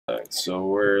So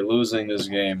we're losing this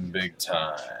game big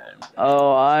time.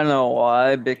 Oh, I know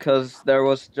why. Because there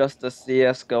was just a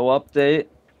CSGO update,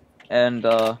 and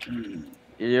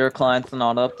your client's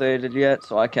not updated yet,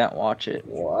 so I can't watch it.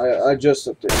 Well, I just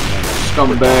updated.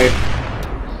 Scumbag.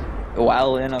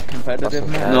 While in a competitive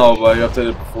match? No, but I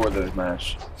updated before the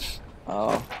match.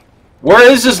 Oh. Where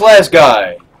is this last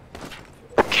guy?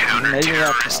 Maybe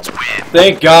that's not it.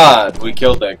 Thank God we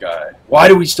killed that guy. Why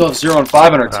do we still have 0 and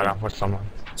 5 on our team?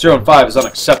 0 and 5 is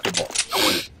unacceptable.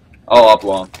 I'll up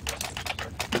long.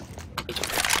 Okay,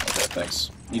 thanks.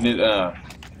 You need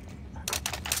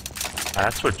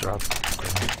That's what drop.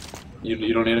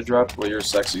 You don't need a drop? Well, you're a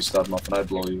sexy stud muffin. I'd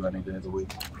blow you any day of the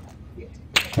week.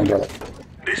 I got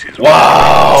it.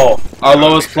 Wow! Our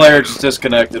lowest player just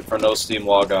disconnected for no Steam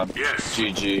logon. Yes.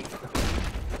 GG.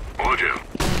 Audio.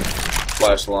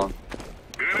 Flash long.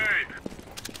 Grenade.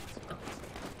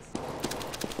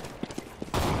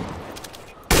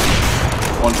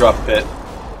 One drop pit.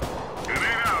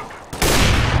 Grenade out.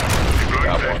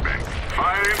 Got Deploying one. flashbang.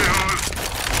 Fire in the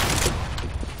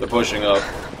hose. They're pushing up.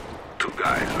 2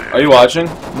 guys left. Are you watching?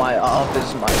 My off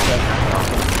is my second off.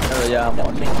 Oh yeah, I'm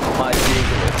watching. My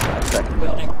Eagle is my second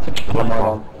off. One more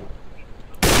on.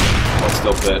 One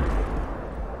still pit.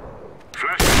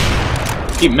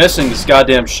 Flashbang. Keep missing this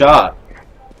goddamn shot.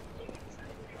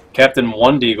 Captain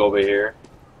One Deagle over here.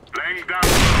 Laying down.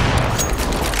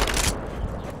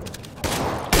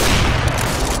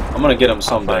 I'm gonna get him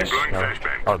someday. Throwing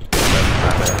flashbang. Oh,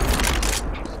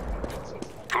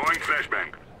 Throwing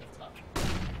flashbang.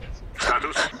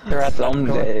 Status. They're at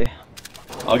someday.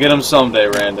 I'll get him someday,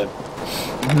 Randon.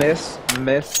 Miss.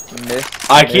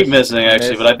 I keep missing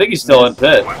actually, but I think he's still in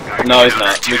pit. No, he's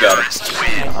not. We got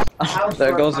him.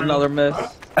 There goes another miss.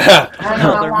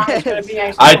 Another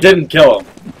I didn't kill him.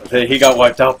 He got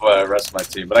wiped out by the rest of my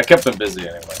team, but I kept him busy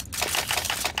anyway.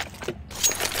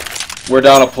 We're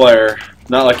down a player.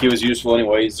 Not like he was useful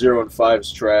anyway. 0 and 5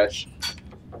 is trash.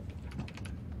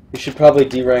 He should probably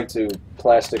D-rank to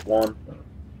Plastic 1.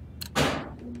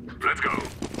 Let's go.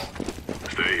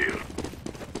 Stay here.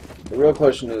 The real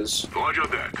question is, Watch your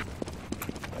deck.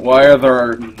 why are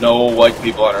there no white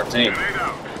people on our team? Grenade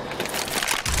out.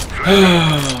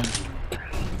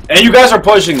 And you guys are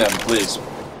pushing them, please.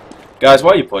 Guys,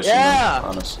 why are you pushing Yeah. them,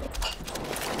 honestly?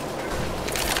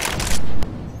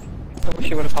 I wish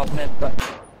you would have popped mid, but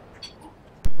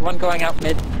one going out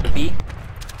mid B,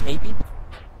 maybe.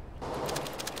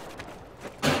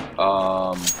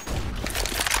 I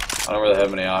don't really have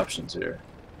many options here.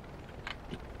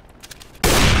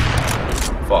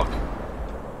 Fuck.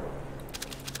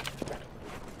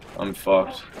 I'm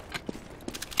fucked.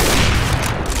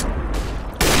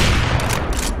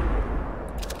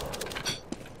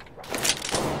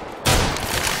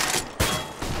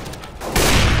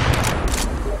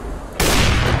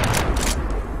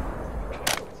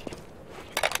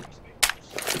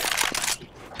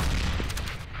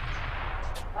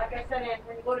 Like I said,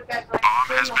 when you go to bed, like,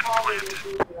 stay in the hallway and do what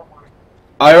you don't want.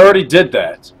 I already did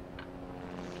that.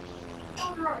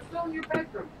 Still in your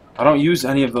bedroom. I don't use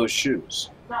any of those shoes.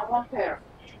 Not one pair.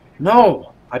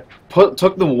 No, I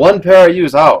took the one pair I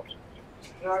use out.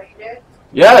 You already did?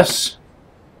 Yes.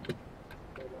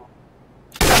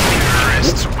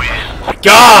 My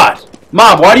God,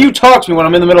 Mom, why do you talk to me when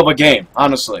I'm in the middle of a game?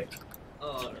 Honestly.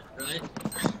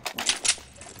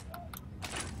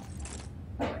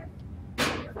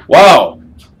 Wow.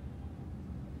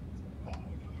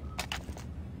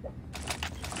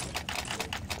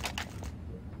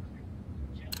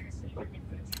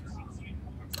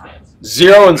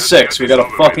 Zero and 6. We got a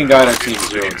fucking guy on our team.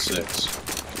 0 and 6.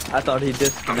 I thought he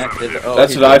disconnected. Oh,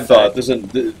 That's he what I did thought.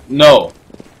 that. No.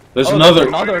 There's Oh, another.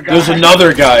 there's There's another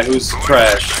another guy. guy who's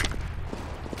trash.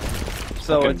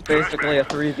 So it's basically a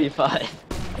 3v5.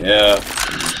 Yeah.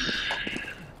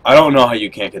 I don't know how you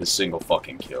can't get a single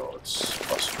fucking kill. It's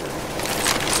frustrating.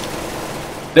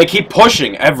 They keep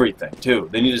pushing everything too.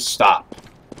 They need to stop.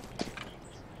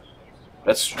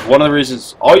 That's one of the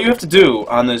reasons. All you have to do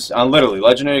on this, on literally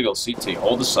Legendary Eagle CT,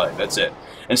 hold the site. That's it.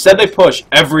 Instead, they push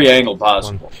every angle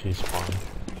possible.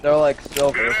 They're like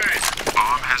silver. Bomb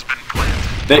has been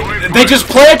planted. They just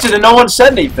planted and no one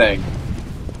said anything.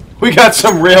 We got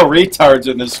some real retards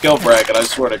in this skill bracket. I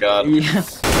swear to God. Yeah.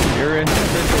 Your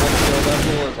individual skill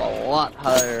level is a lot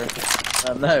higher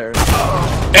than theirs.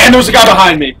 And there's a guy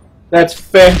behind me. That's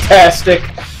fantastic.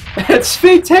 That's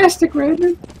fantastic,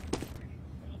 Raymond.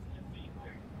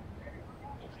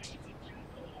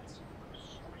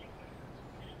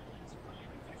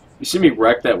 You see me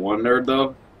wreck that one nerd,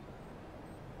 though?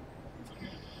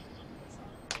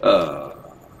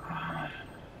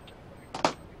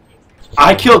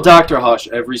 I kill Dr. Hush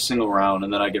every single round,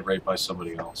 and then I get raped by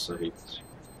somebody else. So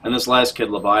and this last kid,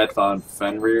 Leviathan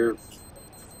Fenrir,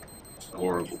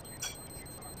 horrible.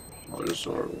 Oh, just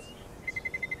horrible.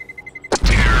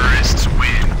 Terrorists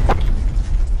win.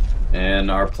 And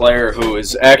our player, who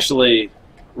is actually,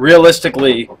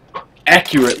 realistically,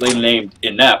 accurately named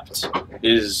Inept,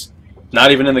 is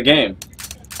not even in the game.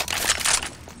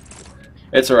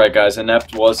 It's alright, guys.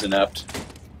 Inept was inept.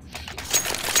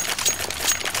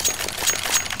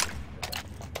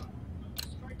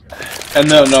 And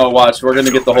no, watch. We're going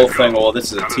to get the whole thing. Well,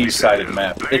 this is a T-sided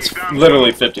map. It's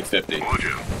literally 50-50.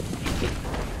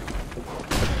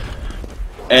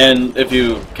 And if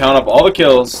you count up all the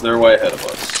kills, they're way ahead of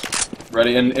us.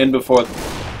 Ready? In before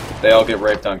they all get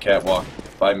raped on catwalk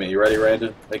by me. You ready,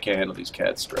 Randon? They can't handle these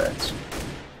cat strats.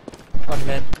 1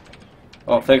 minute.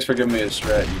 Oh, thanks for giving me a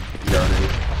strat, you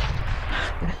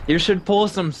yardy. You should pull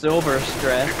some silver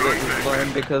strats that you've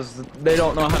learned because they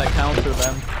don't know how to counter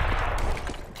them.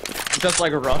 Just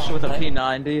like a rush with a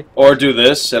P90. Or do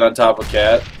this, sit on top of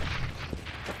cat.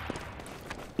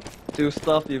 Do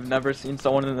stuff you've never seen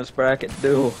someone in this bracket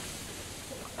do.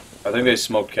 I think they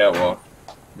smoked catwalk.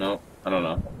 No, I don't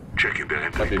know. Checking the Might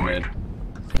entry be point. mid.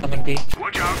 Coming B.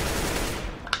 Watch out.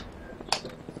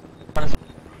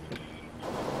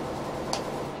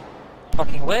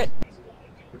 Fucking lit.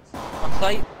 On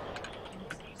site.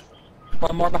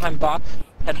 One more behind box.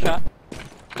 Headshot.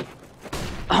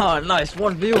 Oh, nice.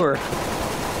 One viewer.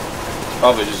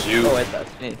 Probably just you. Oh, wait,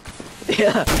 that's me.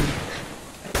 Yeah.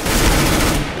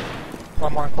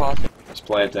 One more in closet. Just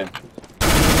planting.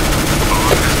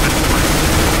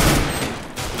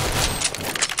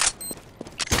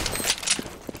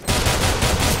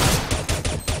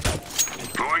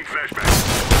 Throwing flashbang.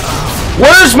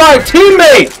 Where's my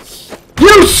teammate?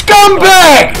 You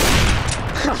scumbag!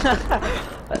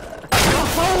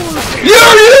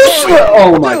 You're useless!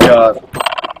 Oh my god.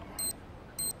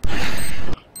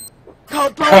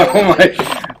 Oh my.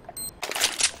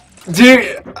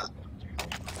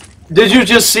 Did you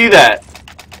just see that?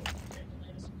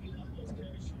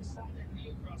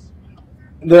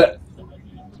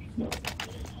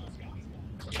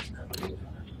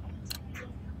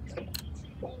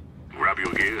 Grab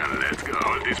your gear and let's go.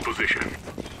 Hold this position.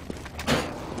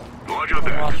 Watch out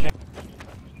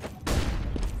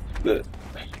there.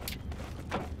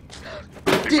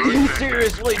 Did he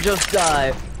seriously just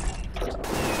die?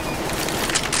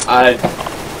 I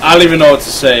don't even know what to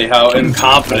say. How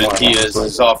incompetent he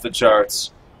is off the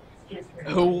charts.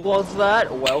 Who was that?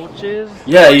 Welch's?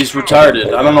 Yeah, he's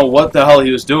retarded. I don't know what the hell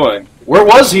he was doing. Where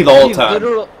was he the whole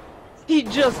time? He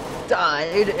just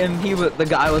died, and the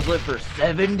guy was lit for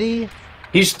 70.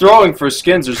 He's throwing for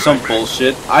skins or some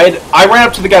bullshit. I ran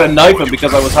up to the guy to knife him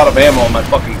because I was out of ammo on my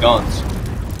fucking guns.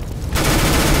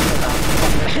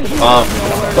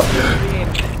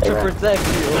 To protect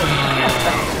you.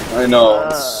 I know.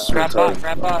 Grab bot,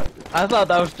 grab bot. I thought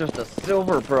that was just a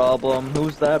silver problem.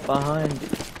 Who's that behind?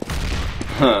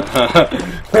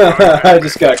 I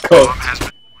just got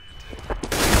cooked.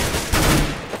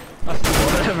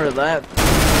 Whatever that.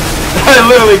 I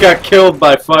literally got killed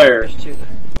by fire.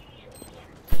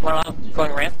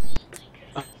 Going ramp.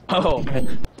 Oh.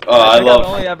 Oh, I love. I've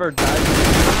only ever died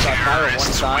by fire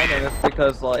one time, and it's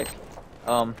because like,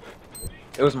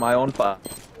 it was my own fire.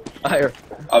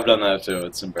 I've done that too.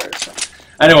 It's embarrassing.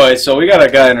 Anyway, so we got a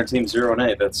guy in our team 0 and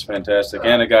 8. That's fantastic,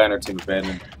 and a guy in our team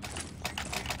abandoned.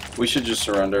 We should just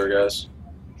surrender, guys.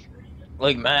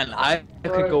 Like, man, I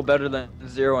could go better than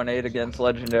 0 and 8 against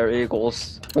Legendary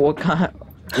Eagles. What kind?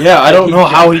 Yeah, I don't know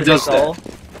how he does that.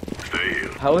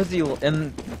 How is he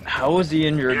in? How is he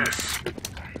injured? Yes.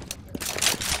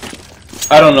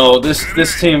 I don't know.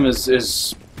 This team is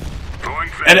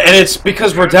and it's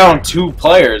because we're down 2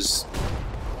 players.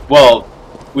 Well,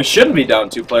 we shouldn't be down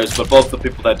 2 players, but both the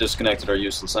people that disconnected are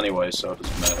useless anyway, so it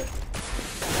doesn't matter.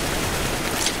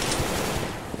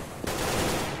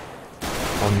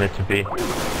 On mid to B.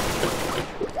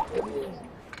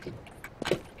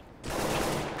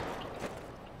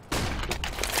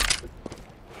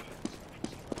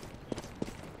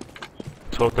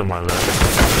 Talk to my left.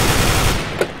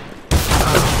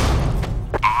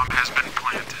 Bomb has been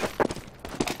planted.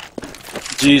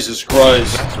 Jesus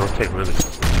Christ. Let's rotate really.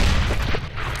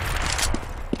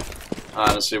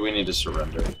 Honestly, we need to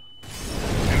surrender.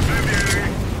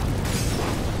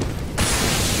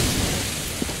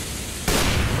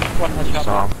 One headshot.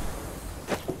 Saw him.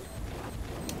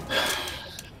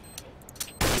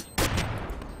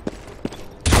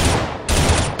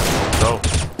 Go.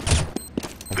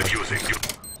 Diffusing.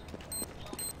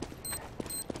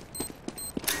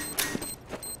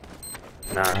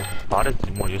 Nah, bot is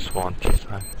more useful on T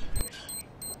side.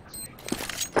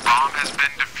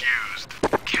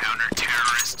 defused.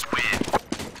 Counter-terrorists win.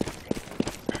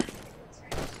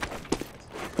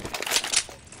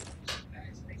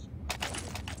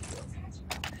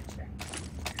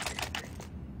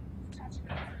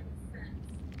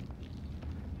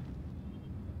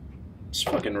 It's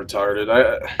fucking retarded.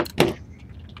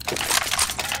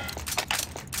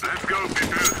 Let's go,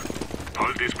 people.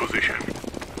 Hold this position.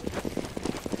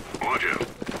 Roger.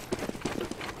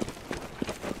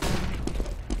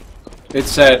 It's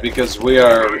sad because we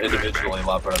are individually a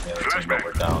lot better than the other team, but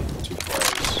we're down 2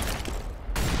 players.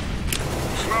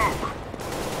 Smoke.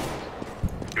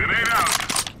 Grenade out.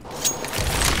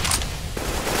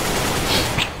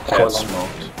 Cat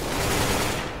smoked.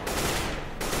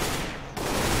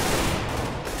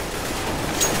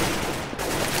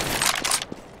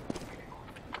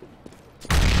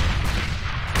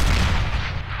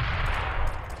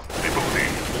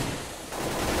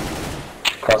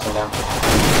 Crossing down.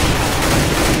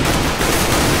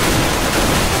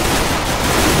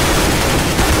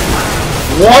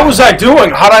 What was I doing?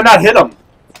 How did I not hit him?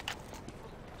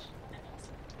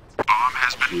 Bomb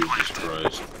has been Jesus planted.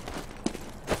 Christ.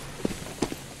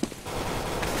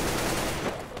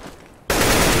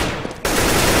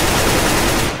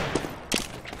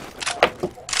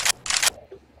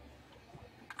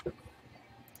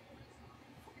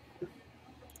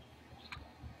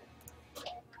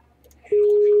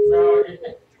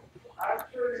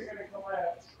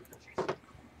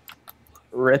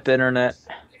 Rip internet.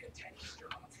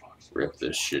 Rip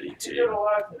this shitty team.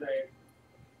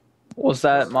 Was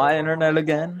that my internet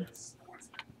again?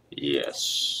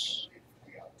 Yes.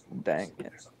 Dang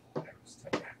it.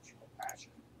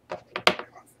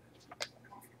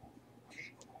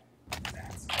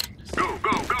 Go,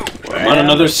 go, go. I'm on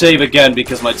another save again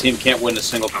because my team can't win a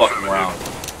single fucking round.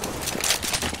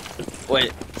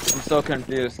 Wait, I'm so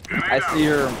confused. I see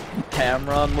your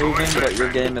camera moving, but your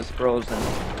game is frozen.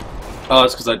 Oh,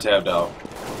 it's because I tabbed out.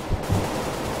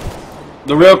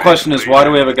 The real question is, why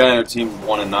do we have a guy on our team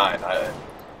 1 and 9?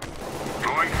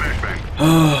 Throwing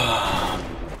flashbang.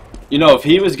 You know, if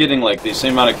he was getting like the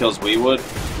same amount of kills we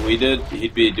did,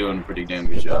 he'd be doing a pretty damn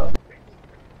good job.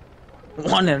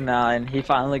 1 and 9. He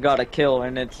finally got a kill,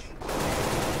 and it's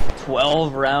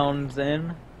 12 rounds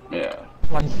in. Yeah.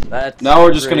 That's Now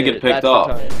we're just gonna get picked that's off.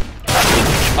 retarded.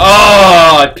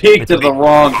 Oh, I peeked at the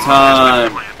wrong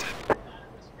time.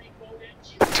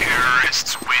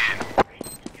 Terrorists win.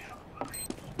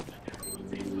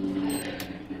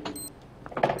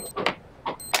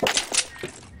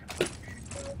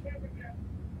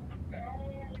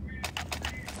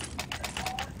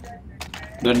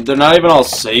 They're not even all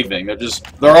saving.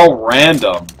 They're all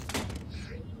random.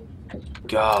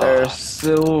 God. They're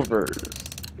silvers.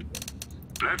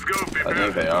 Let's go, people. I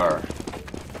think they are.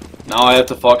 Now I have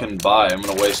to fucking buy. I'm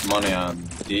gonna waste money on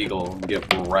Deagle and get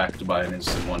wrecked by an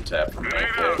instant one tap from Grenade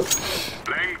AK. out.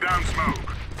 Laying down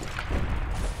smoke.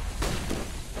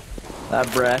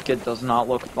 That bracket does not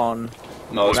look fun.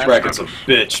 No, this bracket's a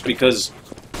bitch because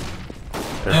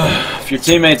if your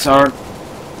teammates aren't,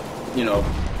 you know,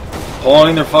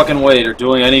 pulling their fucking weight or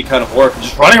doing any kind of work,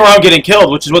 just running around getting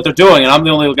killed, which is what they're doing, and I'm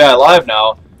the only guy alive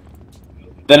now,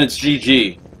 then it's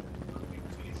GG.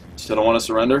 Still don't want to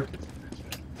surrender?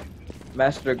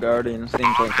 Master Guardian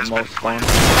seems like the most fun.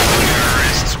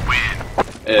 Terrorists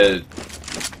win.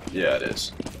 Yeah, it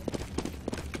is.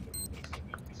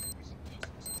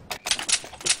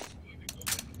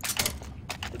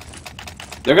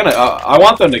 They're gonna. I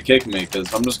want them to kick me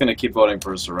because I'm just gonna keep voting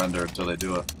for a surrender until they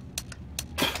do it.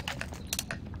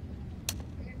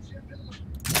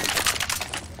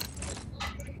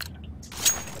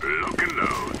 Lock and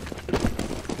load.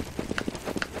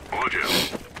 Roger.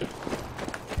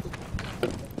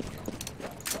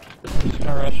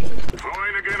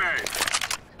 Throwing a grenade.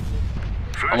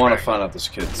 I want to find out this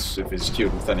kid's if he's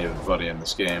cute with anybody in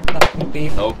this game. Be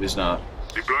Nope, he's not.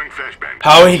 Deploying flashbang.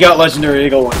 How he got Legendary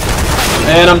Eagle win.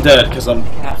 And I'm dead because I'm.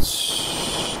 Yeah.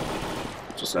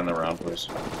 Just end the round, please.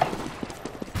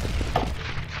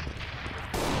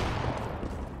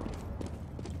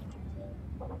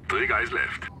 Three guys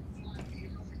left.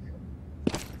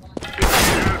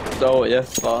 So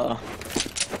if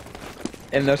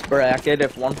in this bracket,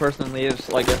 if one person leaves,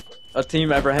 like if a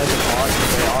team ever has a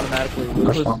loss, they automatically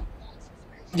lose.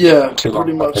 Yeah, Too long.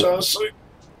 pretty much, honestly.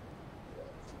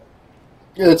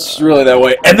 It's really that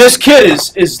way. And this kid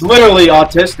is literally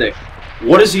autistic.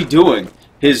 What is he doing?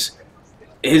 His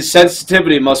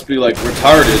sensitivity must be like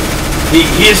retarded.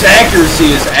 His accuracy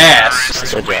is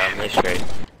ass. Good job, nice trade.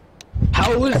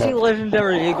 How is he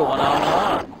Legendary Eagle and I'm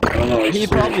not? I don't know. He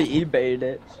probably eBayed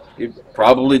it. He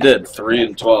probably did. 3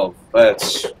 and 12.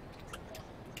 That's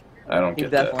I don't He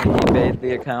get that. definitely eBayed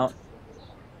the account.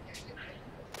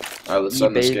 Alright, let's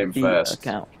end this eBayed game the fast.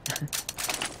 account.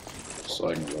 So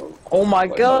I can go. Oh my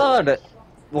play god!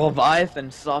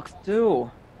 Leviathan sucks too.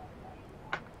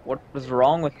 What is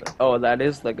wrong with it? Oh, that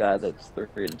is the guy that's 3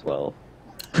 and 12.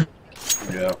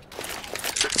 Yeah.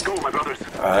 Let's go, my brothers.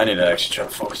 I need to actually try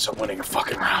to focus on winning a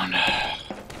fucking round.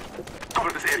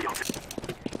 Cover this area.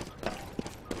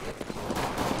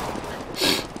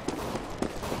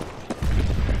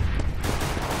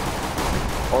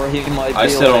 Or he might be I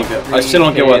still don't like get. I still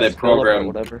don't get why they 3K developer or program.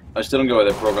 whatever. I still don't get why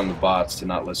they program the bots to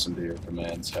not listen to your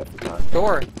commands half the time.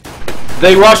 Door.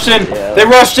 They rushed in. Yeah. They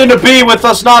rushed into B with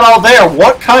us not all there.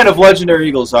 What kind of legendary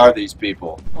eagles are these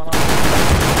people?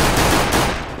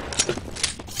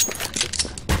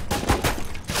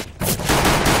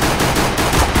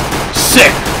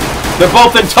 Sick. They're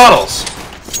both in tunnels.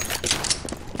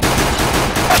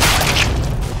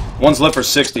 One's lit for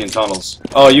 60 in tunnels.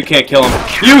 Oh, you can't kill him.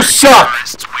 You suck!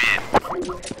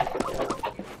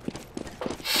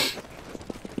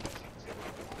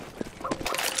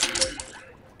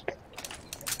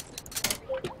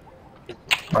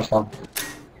 March long.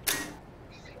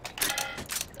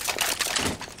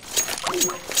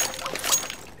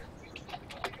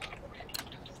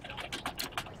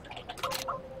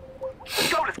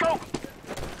 Let's go, let's go.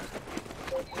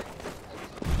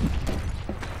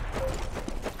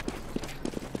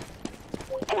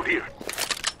 Hold here.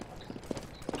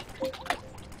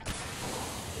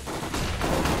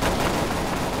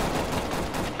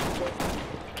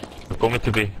 Go mid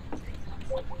to B.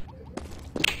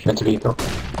 Meant to be, bro.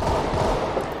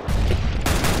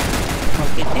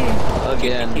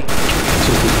 Again.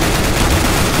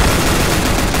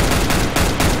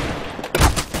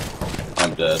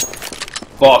 I'm dead.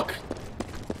 Fuck.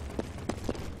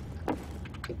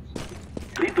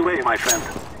 Lead the way, my friend.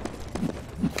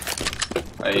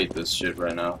 I hate this shit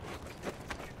right now.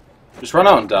 Just run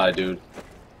out and die, dude.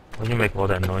 When you make all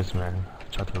that noise, man.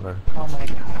 Shut up. Oh my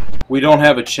god. We don't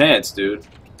have a chance, dude.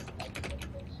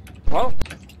 Well,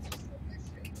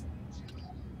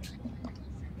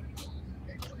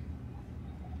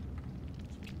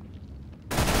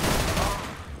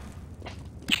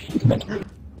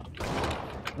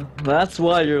 That's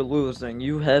why you're losing.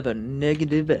 You have a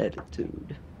negative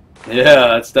attitude. Yeah,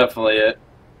 that's definitely it.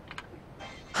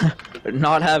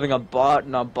 Not having a bot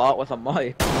and a bot with a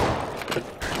mic.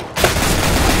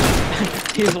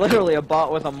 He's literally a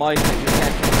bot with a mic that you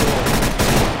can't control.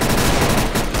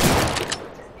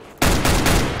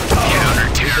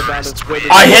 He's about as good as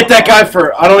I hit that guy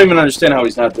for. I don't even understand how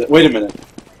he's not dead. Wait a minute.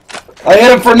 I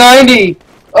hit him for 90!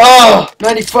 Oh,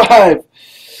 95!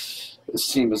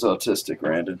 This team is autistic,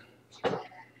 Brandon.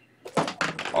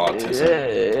 Autism.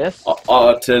 Yes.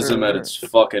 Autism at its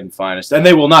fucking finest. And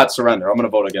they will not surrender. I'm gonna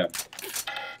vote again.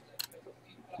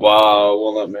 Wow,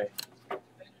 won't let me.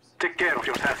 Take care of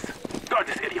yourselves. Guard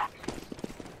this area.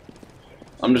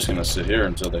 I'm just gonna sit here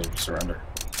until they surrender.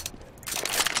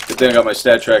 Good thing I got my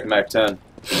stat track Mac 10.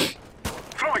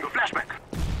 Throwing a flashback.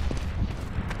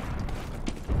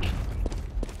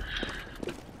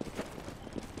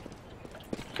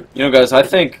 You know, guys, I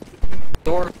think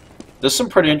door. there's some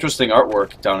pretty interesting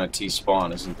artwork down at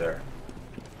T-Spawn, isn't there?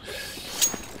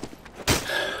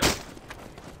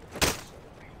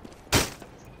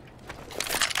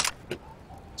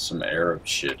 Some Arab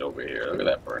shit over here. Look at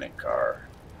that burning car.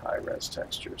 High-res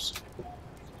textures.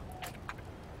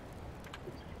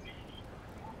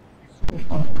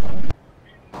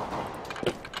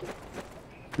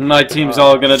 My team's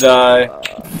all gonna die.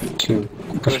 Two.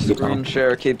 The Push the screen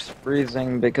share keeps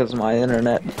freezing because my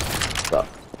internet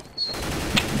sucks.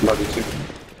 Love you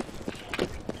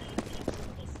too.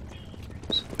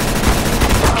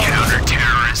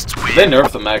 Did they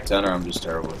nerf the Mac 10 or I'm just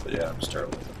terrible with it? Yeah, I'm just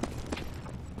terrible with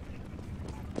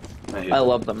it. hate I it.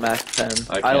 love the Mac 10.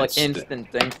 I I can't like sta-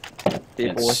 instant think Can't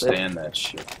people with it. stand that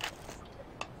shit.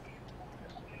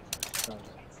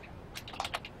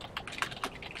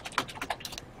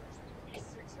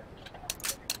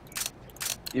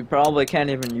 You probably can't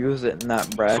even use it in that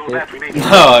So bracket. that remains. No,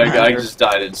 I just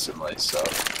died instantly, so.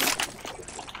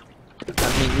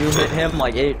 I mean, you hit him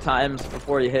like 8 times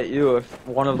before he hit you. If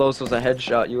one of those was a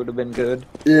headshot, you would have been good.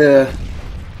 Yeah.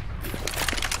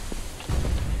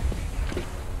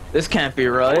 This can't be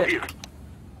Hold right. here.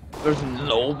 There's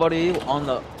nobody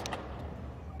on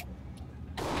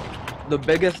the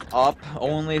biggest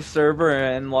op-only server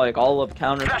in like all of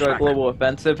Counter-Strike Global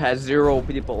Offensive has 0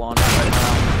 people on it right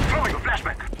now. Throwing a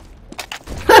flashback.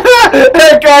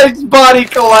 That guy's body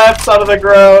collapsed out of the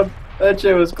ground. That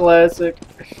shit was classic.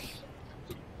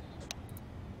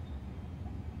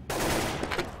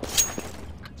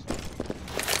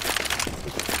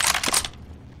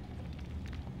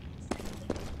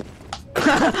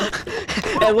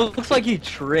 It looks like he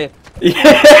tripped.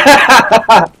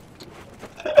 Yeah!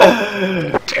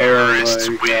 Oh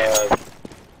my god.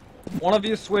 One of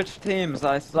you switch teams,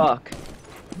 I suck.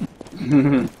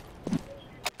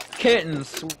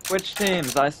 Kittens, switch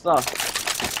teams, I suck.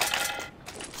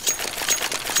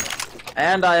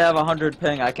 And I have 100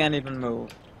 ping, I can't even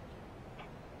move.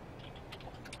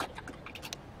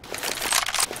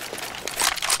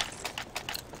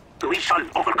 We shall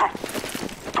overcome.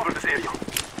 Cover this area.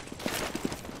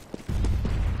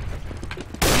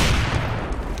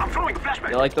 I'm throwing a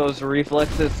flashbang. You like those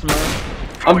reflexes,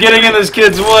 Smurf? I'm getting in this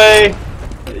kid's way!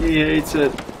 He hates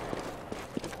it.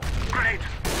 Grenade.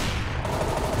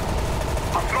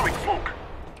 I'm throwing smoke.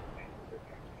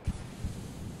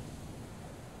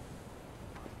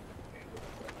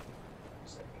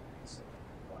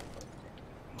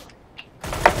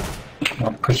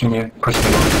 I'm pushing you. Pushing you.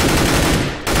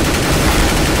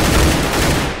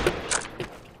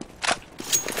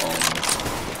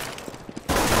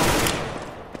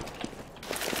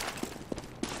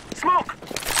 Smoke.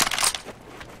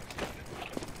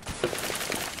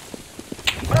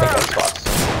 I think that's spots.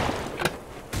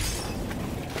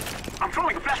 I'm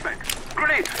throwing a flashbang.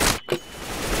 Grenade.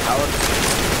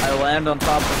 I land on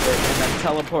top of it and then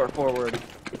teleport forward.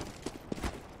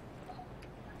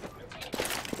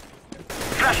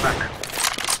 Flashbang.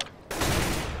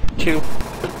 2.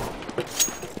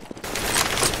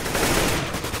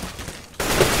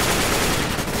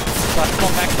 But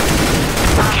come back.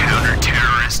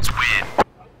 Counter-terrorists win.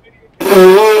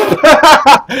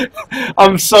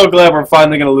 I'm so glad we're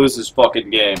finally gonna lose this fucking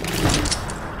game.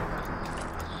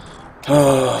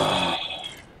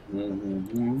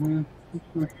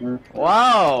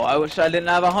 Wow, I wish I didn't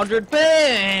have 100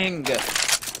 ping!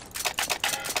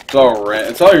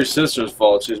 It's all your sister's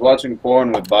fault. She's watching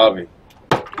porn with Bobby.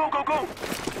 Go, go, go.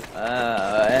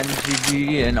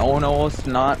 NGG and Onos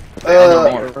not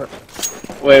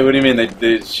Wait, what do you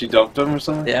mean? She dumped him or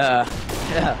something? Yeah.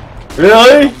 Yeah.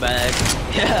 Really? Bag.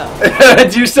 Yeah.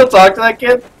 Do you still talk to that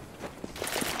kid?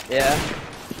 Yeah.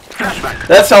 Flashbang.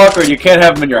 That's awkward. You can't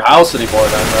have him in your house anymore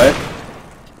then, right?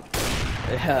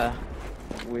 Yeah.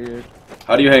 Weird.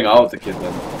 How do you hang out with the kid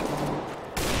then?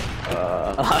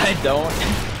 I don't.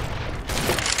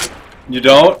 You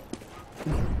don't?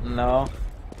 No.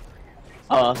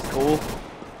 School.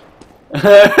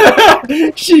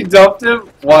 She dumped him?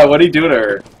 Why? What'd he do to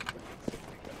her?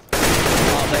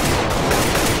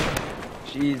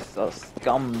 She's a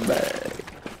scumbag.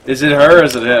 Is it her or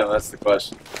is it him? That's the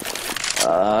question.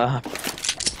 I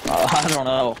don't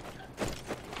know.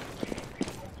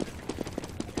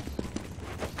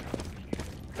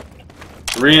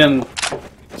 Rian,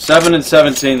 7 and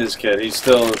 17. This kid, he's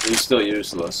still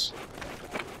useless.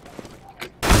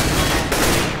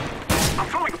 I'm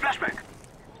throwing a flashbang.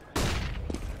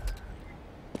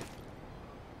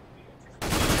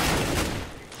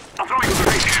 I'm throwing a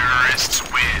grenade. Terrorists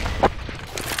win.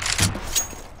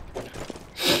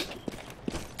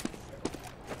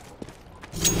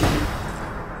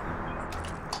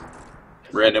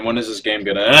 Brandon, when is this game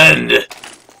gonna end?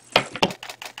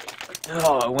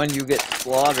 Oh, when you get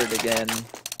slaughtered again.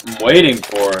 I'm waiting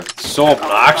for it. It's so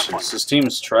obnoxious. This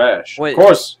team's trash. Wait. Of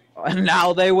course.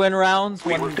 Now they win rounds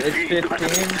when it's 15.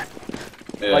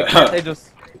 Yeah. Like can't they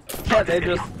just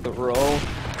throw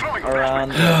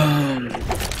around?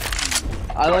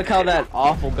 I like how that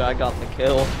awful guy got the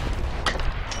kill.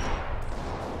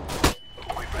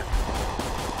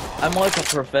 I'm like a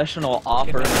professional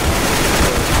offer.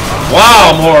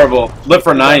 Wow, I'm horrible. Live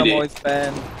for 90. Boys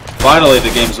fan. Finally, the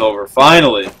game's over.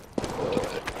 Finally.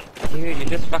 You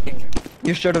just fucking.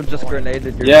 You should have just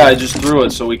grenaded your Yeah, I just threw it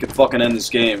so we could fucking end this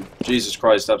game. Jesus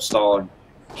Christ, stop stalling.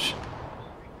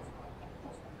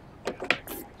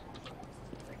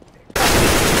 We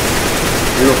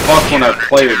were fucked when our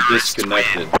player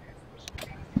disconnected.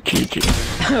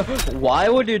 Why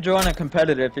would you join a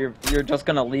competitive if you're just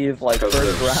gonna leave like Because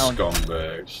first they're round?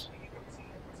 scumbags.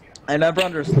 I never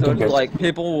understood like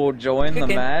people will join the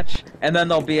Okay. match and then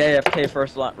they'll be AFK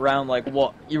first round. Like,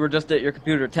 what? You were just at your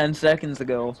computer 10 seconds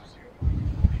ago.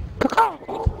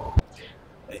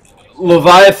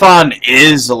 Leviathan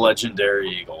is a legendary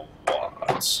eagle.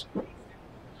 What?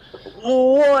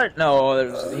 What? No,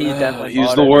 he definitely. He's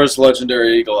bought the it. worst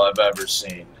legendary eagle I've ever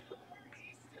seen.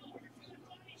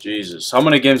 Jesus, how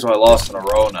many games have I lost in a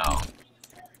row now?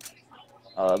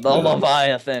 The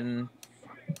Leviathan.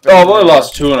 Oh, I've only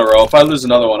lost 2 in a row. If I lose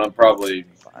another one,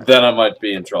 then I might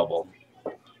be in trouble.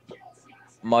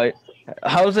 Might.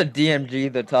 How's a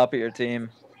DMG the top of your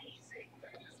team?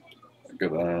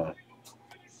 Good, I don't know.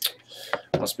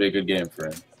 Must be a good game for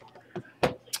him.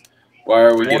 Why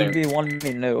are we getting? 1v1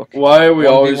 me nuke. Why are we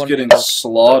 1v1 always me getting nuke.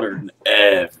 slaughtered in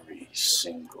every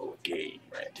single game?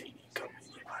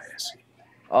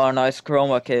 Oh, nice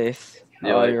chroma case.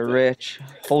 Yeah, Oh, like you're that. rich.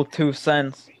 Whole 2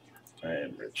 cents. I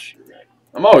am rich. You're right.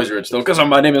 I'm always rich though, because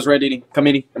my name is Randy.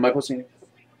 Comedy. Am I posting?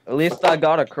 At least I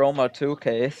got a chroma 2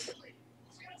 case.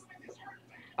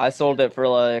 I sold it for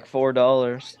like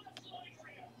 $4.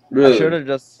 I should have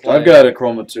just. I've got a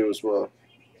Chroma 2 as well.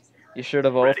 You should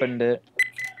have opened it.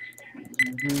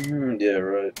 Yeah,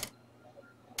 right.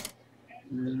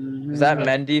 Is that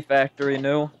Mendy Factory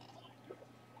new? Which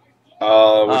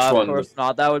Of one? course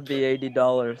not. That would be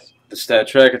 $80. The stat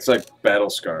track? It's like Battle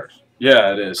Scar.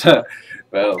 Yeah, it is. Battle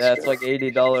Yeah, it's Scar. like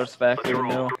 $80 factory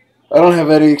new. I don't have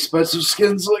any expensive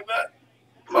skins like that.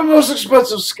 My most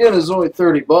expensive skin is only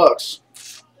 $30.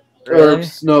 Really? Or,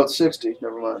 no, it's 60.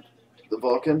 Never mind. The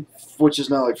Vulcan, which is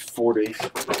now like 40.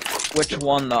 Which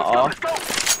one, the off?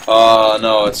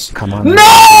 No, it's. Come on.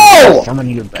 No! Someone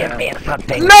you give me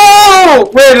something.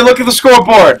 No! Randy, look at the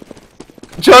scoreboard.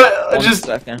 One Just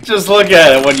second. look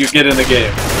at it when you get in the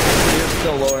game. You're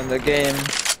still loading the game.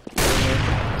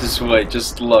 Just wait.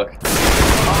 Just look.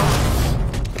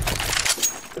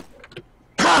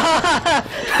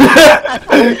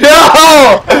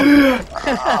 No!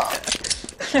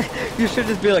 You should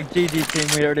just be like, GG team,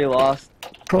 we already lost.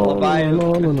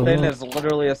 Leviathan is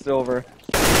literally a silver.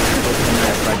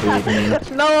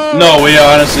 No! No, we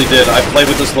honestly did. I played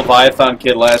with this Leviathan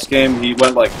kid last game. He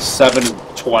went like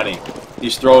 7-20.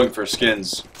 He's throwing for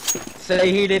skins.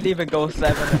 Say he didn't even go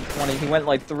 7-20. He went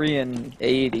like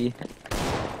 3-80.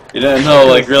 You didn't know,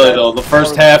 like really though. The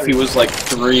first half he was like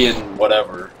 3 and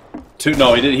whatever. 2.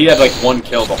 No, he did. He had like 1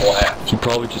 kill the whole half. He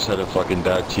probably just had a fucking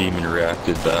bad team and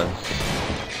reacted bad.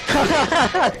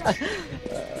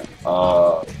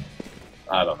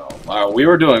 I don't know. We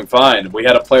were doing fine. We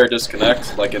had a player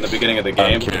disconnect, like in the beginning of the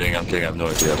game. I'm kidding, I have no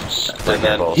idea. And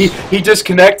then he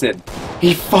disconnected.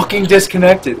 He fucking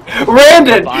disconnected.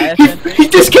 Randon! He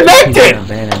disconnected!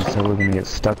 So we're gonna get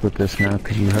stuck with this now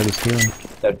because you hurt his feelings.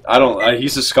 I don't.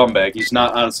 He's a scumbag. He's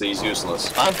not. Honestly, he's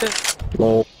useless.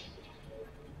 Lol.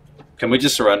 Can we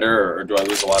just surrender, or do I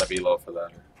lose a lot of elo for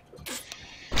that?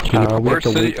 We have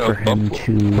to wait for him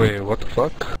to... Wait, what the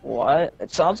fuck? What?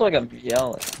 It sounds like I'm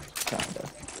yelling. Kinda.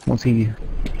 Once he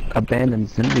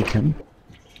abandons, then we can.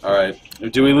 Alright.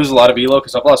 Do we lose a lot of elo?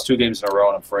 Because I've lost 2 games in a row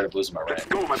and I'm afraid of losing my rank.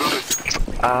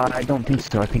 I don't think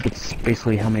so. I think it's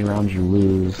basically how many rounds you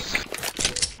lose.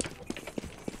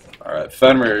 Alright.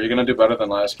 Fenrir, are you going to do better than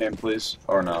last game, please?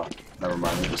 Or no? Never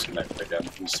mind. We disconnected again.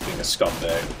 He's being a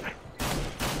scumbag.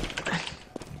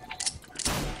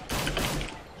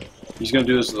 He's going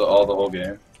to do this the whole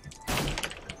game.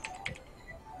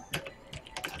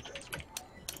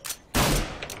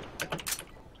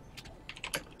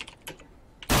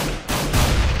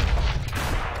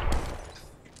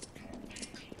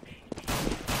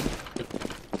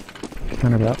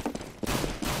 Turn it up.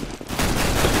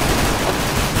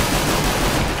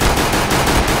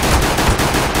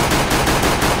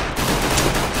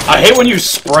 I hate when you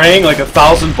spraying like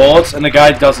 1,000 bullets and the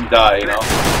guy doesn't die, you know?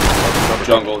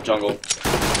 Jungle.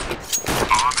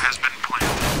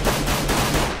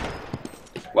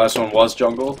 Last one was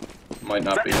jungle. Might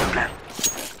not be.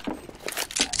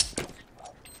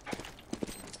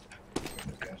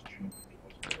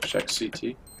 Check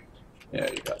CT. Yeah,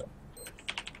 you got it.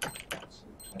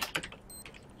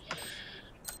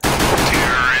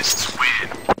 Terrorists win.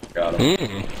 Got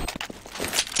him.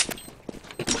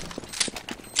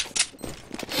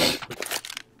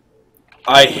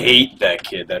 I hate that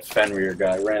kid, that Fenrir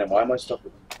guy. Random. Why am I stuck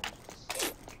with him?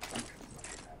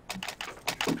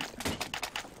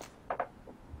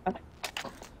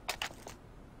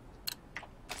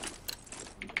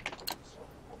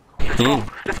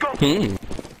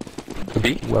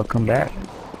 Welcome back.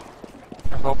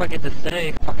 I hope I get to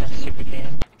stay. Fucking stupid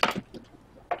game.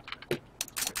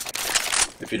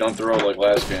 If you don't throw like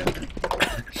last game.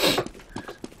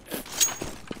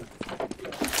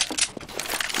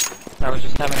 I was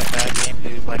just having a bad game,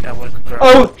 dude. Like, I wasn't throwing.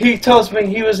 Oh, he tells me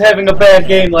he was having a bad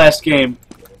game last game.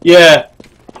 Yeah.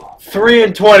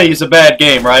 3-20 is a bad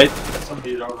game, right? That's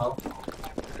something you don't know.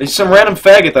 He's some random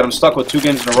faggot that I'm stuck with 2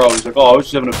 games in a row. He's like, oh, I was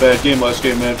just having a bad game last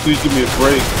game, man. Please give me a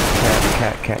break.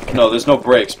 Cat. No, there's no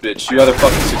breaks, bitch. You either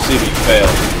fucking succeed or you fail.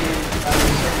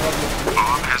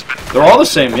 They're all the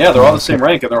same, yeah, they're all the same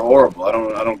rank and they're horrible. I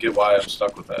don't get why I'm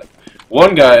stuck with that.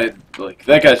 One guy, like,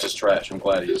 that guy's just trash. I'm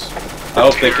glad he is. I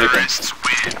hope they kick him.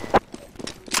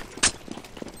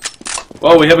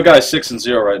 Well, we have a guy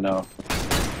 6-0 right now.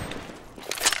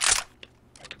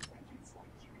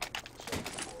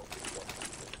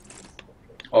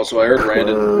 Also, I heard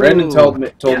Brandon told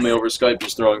me over Skype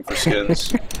he's throwing for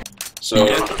skins. So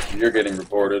you're getting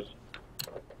reported.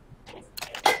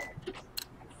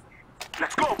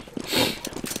 Let's go.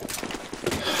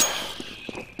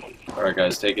 All right,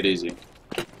 guys, take it easy.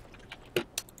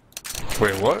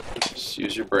 Wait, what? Just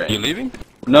use your brain. You leaving?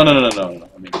 No. I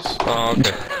mean, just... Oh,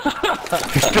 okay.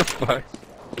 Fuck.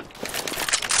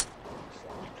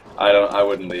 I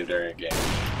wouldn't leave during a game.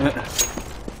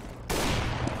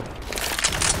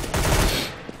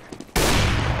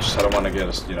 Just I don't want to get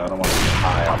us, I don't want to get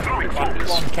high off the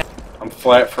victories. I'm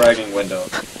flat fragging window.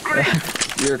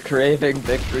 You're craving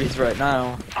victories right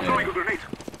now. Yeah.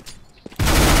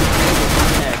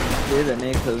 Yeah, didn't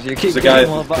me because you keep There's a guy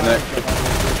getting more connect.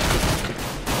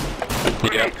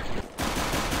 Yep.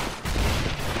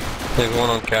 There's one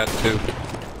on cat too.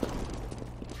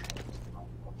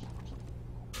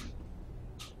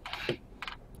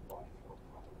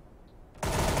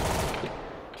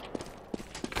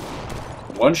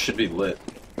 One should be lit.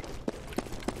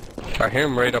 I hear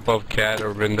him right above cat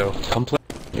or window. Come play.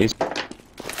 He's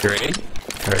great.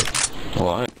 Alright.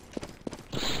 Oh,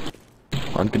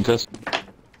 uncontested.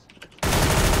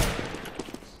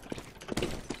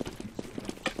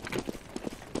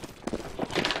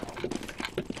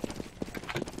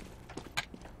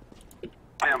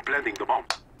 I am planting the bomb.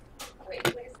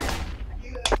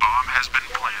 Bomb has been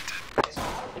planted.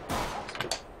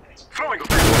 Throwing a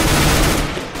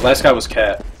flashbang. Last guy was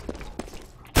cat.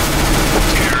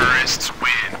 Terrorists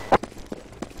win.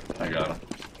 I got him.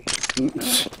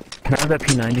 Can I have that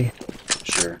P90?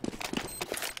 Sure.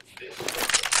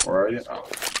 Where are you? Oh.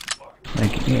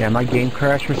 Like, yeah, my game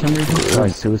crashed for some reason. So I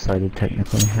suicided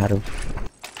technically out of.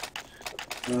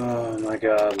 Oh my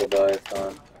god,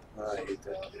 Leviathan. I hate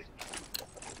that.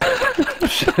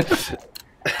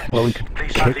 Well, we could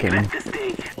kick him.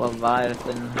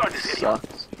 Leviathan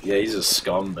sucks. Yeah, he's a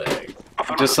scumbag.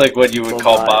 Just like what you would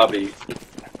call Bobby.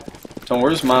 Tom,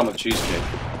 where's Mom with cheesecake?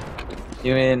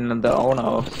 You mean the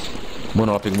Ono? One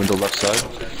opening window left side.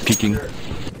 Peeking.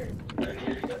 Where's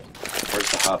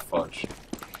the hot fudge?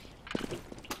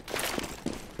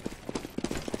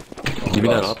 Give me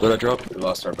that up. Let I drop. We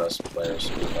lost our best players.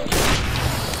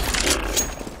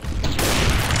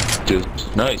 Dude,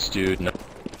 nice, dude. No.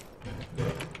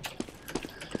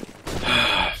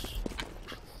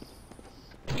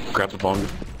 Grab the bomb.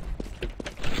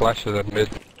 Flash to that mid.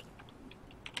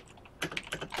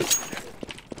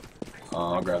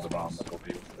 I'll grab the bomb. That'll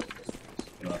be. You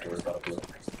don't have to worry about it.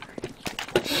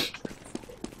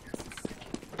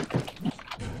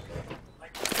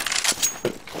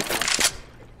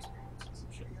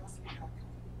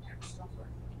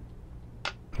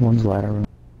 One's ladder room.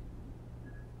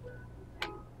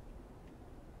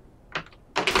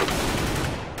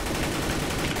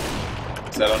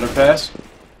 Is that underpass?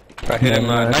 I hit him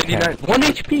 99. 1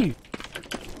 HP!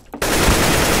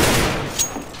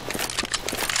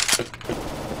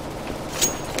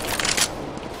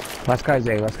 Last guy's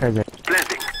A, last guy's A.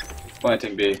 Planting.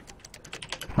 Planting B.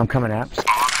 I'm coming apps.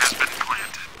 Bomb has been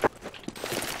planted.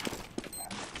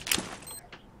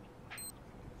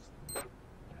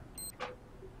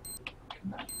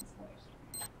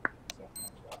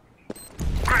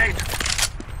 Grenade.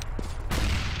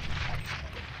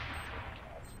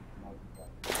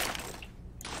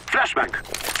 Flashbang.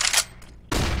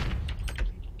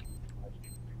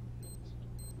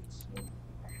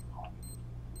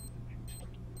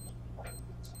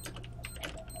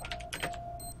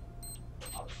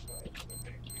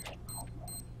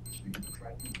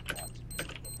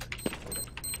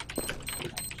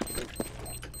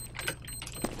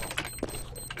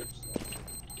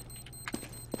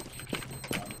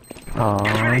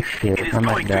 Oh shit, I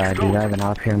might die, dude. I have an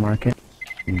op here market.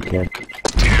 I'm dead.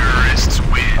 Terrorists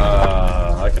win.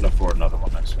 I can afford another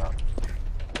one next round.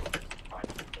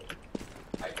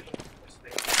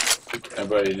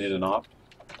 Anybody need an op?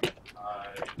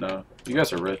 No. You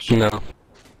guys are rich. No.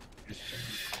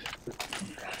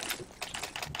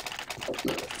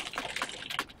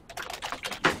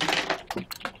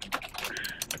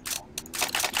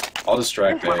 I'll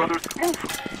distract My A. brothers, move.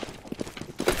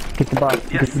 Get the bob,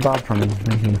 get the bob from him.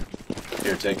 Right here.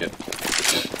 Here, take it.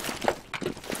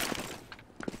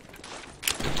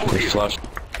 There's flash.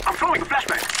 I'm throwing a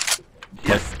flashbang.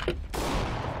 Yes.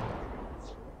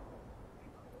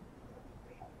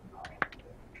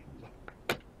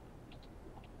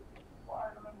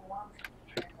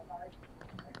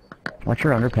 Watch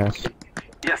your underpass.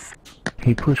 Yes.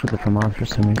 He pushed with the FAMAS for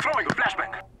some reason. Throwing a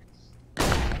flashbang.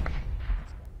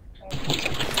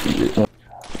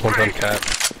 One's on cat.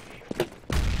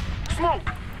 Smoke.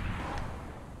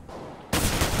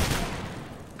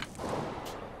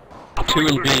 2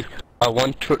 and B.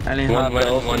 Any One hot went,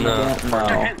 bells one, in the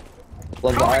game? No.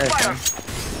 Leviathan.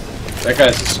 That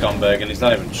guy's a scumbag, and he's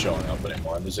not even showing up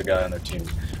anymore. There's a guy on their team.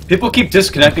 People keep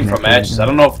disconnecting from matches. I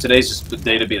don't know if today's just the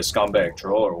day to be a scumbag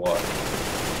troll or what.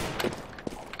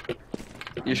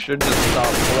 You should just stop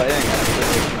playing after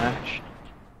this match.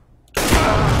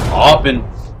 Op and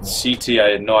CT,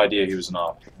 I had no idea he was an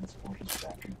op.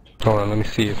 Hold on, let me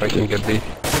see if I can get B.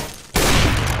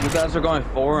 You guys are going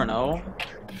 4-0?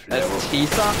 That's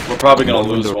TSOC? We're probably gonna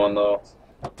lose one though.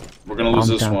 We're gonna lose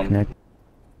this one. Connect.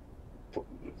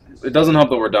 It doesn't help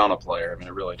that we're down a player. I mean,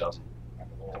 it really doesn't.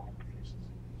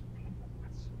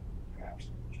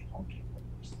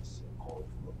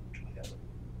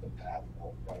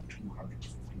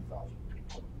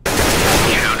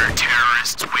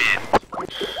 Counter-terrorists win.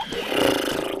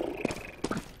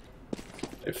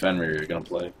 Hey, Fenrir, you're gonna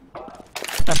play.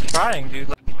 I'm trying, dude.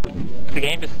 Like, the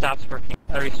game just stops working.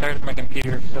 I restarted my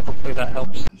computer, so hopefully that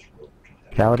helps.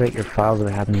 Validate your files if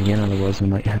it happens again, otherwise we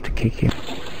might have to kick you.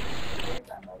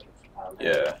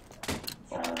 Yeah.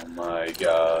 Oh my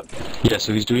god. Yeah,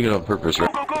 so he's doing it on purpose, right?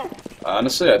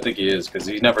 Honestly, I think he is, because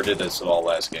he never did this at all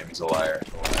last game. He's a liar.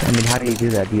 I mean, how do you do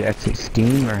that? Do you exit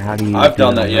Steam, or how do you... I've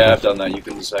done that, yeah, I've done that. You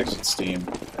can just exit Steam,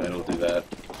 and it'll do that.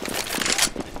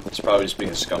 He's probably just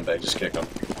being a scumbag. Just kick him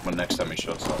when next time he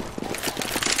shows up.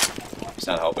 He's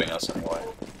not helping us anyway.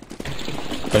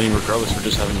 I mean, regardless, we're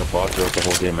just having a bot throughout the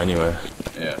whole game anyway.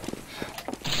 Yeah.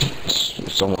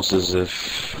 It's almost as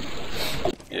if...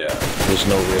 Yeah. There's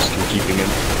no risk in keeping him.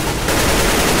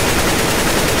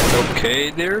 Okay,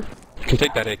 there. You can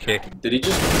take that AK. Did he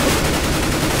just...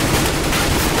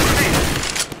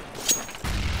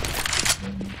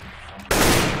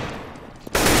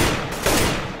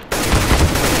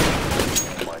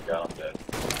 Oh my god, I'm dead.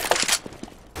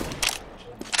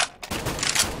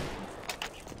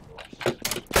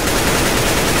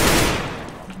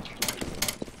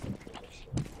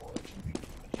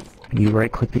 You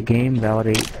right-click the game,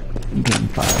 validate game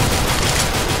file.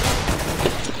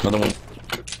 Another one.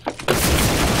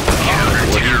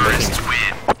 Counter-terrorists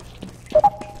win.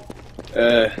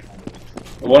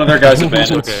 One of their guys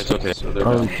abandoned. It's okay, it's okay. So they're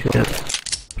Oh down. shit.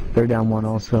 They're down one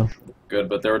also. Good,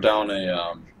 but they were down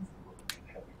I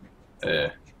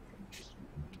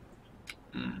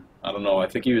don't know, I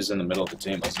think he was in the middle of the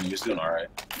team, wasn't he? He was doing alright.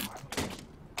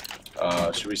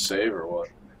 Should we save or what?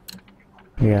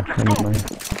 Yeah, I need mine.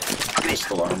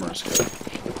 Crystal armor is good.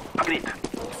 Agreed.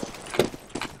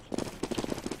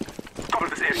 Cover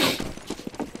this area.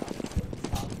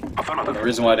 And the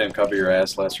reason why I didn't cover your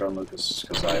ass last round, Lucas, is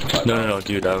because I had 5 No,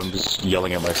 dude, I'm just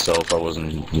yelling at myself. I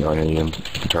wasn't yelling at him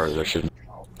entirely. I shouldn't.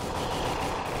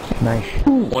 Nice.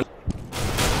 One.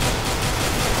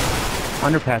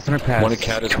 Underpass. One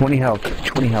cat is 20 health.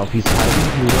 20 health. He's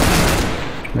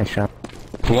hiding. Nice shot.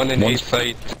 One in A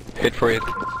site. Hit for it.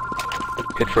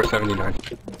 Hit for 79.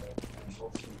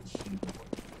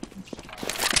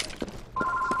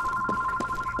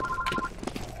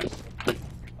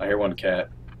 I hear one cat.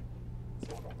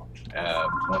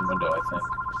 One window, I think.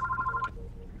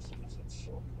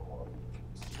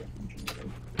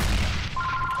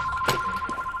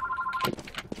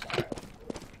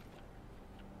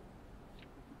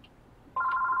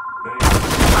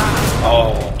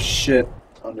 Oh, shit.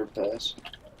 Underpass.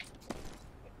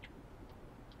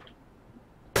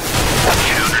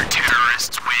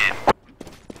 Counter-terrorists win.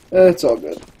 It's all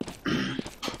good.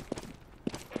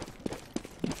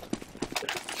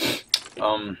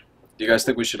 Do you guys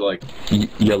think we should, like...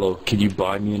 Yellow, can you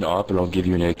buy me an op and I'll give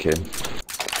you an AK?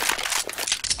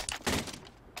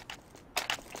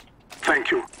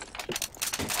 Thank you.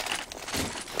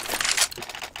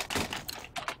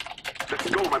 Let's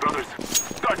go, my brothers.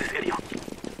 Guard this area.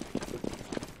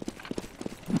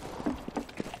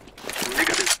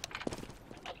 Negative.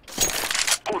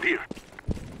 Hold here.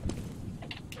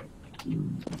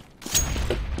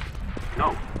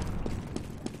 No.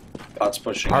 Bot's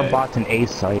pushing Our A. bot's an A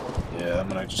site. Yeah, I'm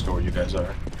gonna just go where you guys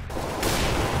are.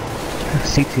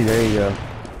 CT, there you go.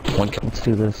 One. Let's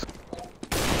do this.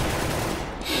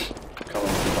 Coming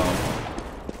with the bomb.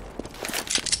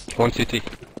 One CT.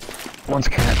 One's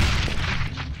cat.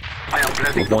 I am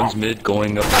planting the One's bomb. mid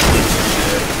going up. Bomb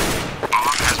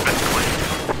has been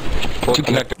planted. Two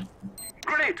connected.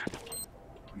 Grenade.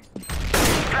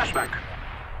 Flashback.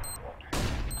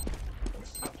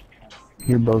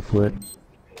 You're both lit.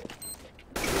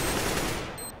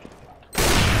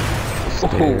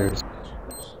 Stairs.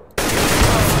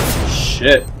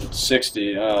 Shit.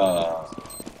 60. Oh,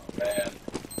 man.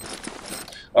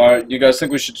 Alright, you guys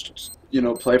think we should, you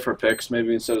know, play for picks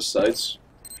maybe instead of sites?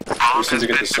 We just need to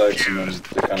get the sites and then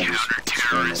they kind of just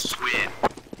Counter-terrorists win.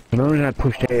 The only reason I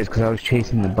pushed A is because I was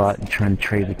chasing the bot and trying to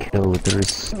trade the kill, but there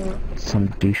was some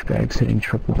douchebag sitting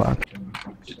triple box.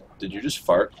 Did you just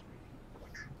fart?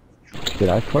 Did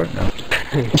I fart? No.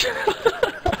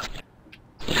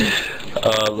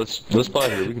 Let's buy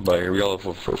here. We can buy here. We all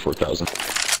have for 4,000.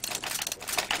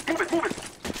 Move it, move it.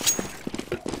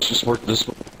 Let's just work this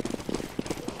one.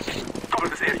 Cover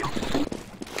this area.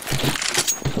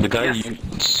 The guy,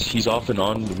 he's off and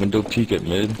on the window peek at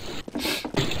mid.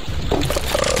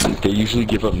 They usually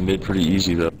give up mid pretty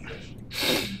easy though.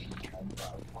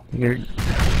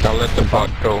 Now let the bot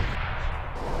go.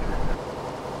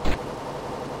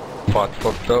 Bot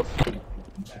fucked up.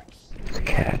 It's a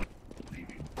cat.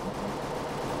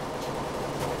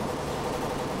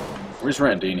 Where's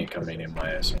Randini coming in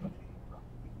my ass?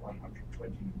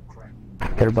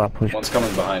 Their bot push. One's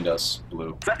coming behind us,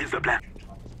 blue. That is the plan.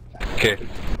 Okay.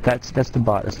 That's the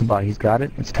bot. That's the bot. He's got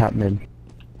it. It's top mid.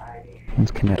 Let's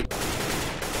connect.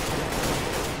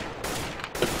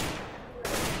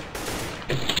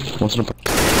 Once in a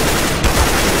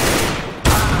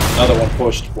Another one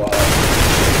pushed. Wow.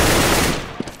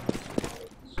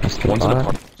 That's the One's in a bot.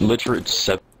 park. Literally, it's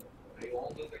 7.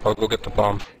 I'll go get the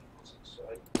bomb.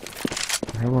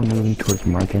 Alright, we're moving towards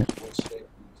market.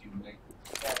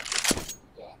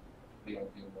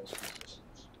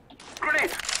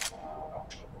 Grenade.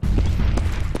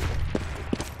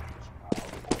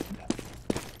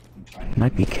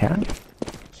 Might be cat.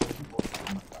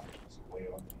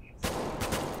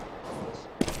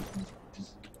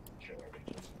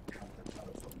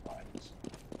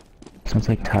 Sounds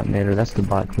like top mid, or that's the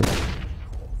bot.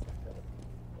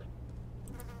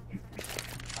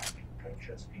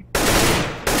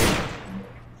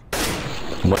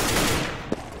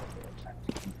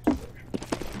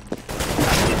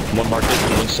 One market,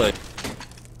 one side.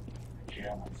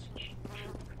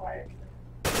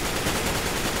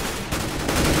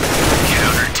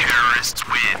 Counter-terrorists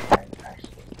win.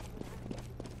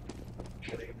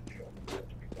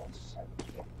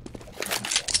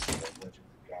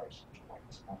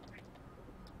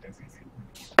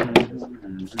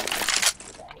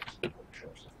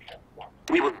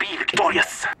 We will be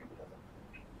victorious.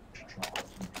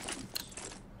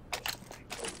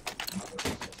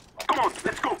 Come on,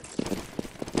 let's go.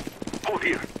 Hold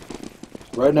here.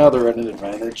 Right now they're at an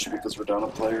advantage because we're down a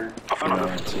player. You know,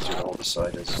 it's easier to hold the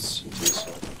side as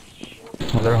so.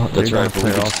 Well, they're That's right.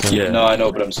 player also. Yeah. No, I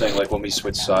know, but I'm saying like when we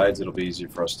switch sides, it'll be easier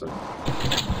for us to.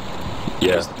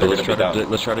 Yeah. They're Let's gonna be down.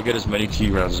 let's try to get as many T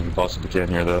rounds as we possibly can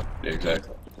here, though. Yeah,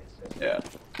 exactly. Yeah.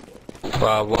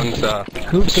 One's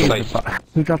Who saved site. the bomb?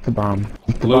 Who dropped the bomb?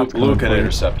 The Blue, bot's blue coming can for you.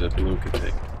 intercept it. Blue can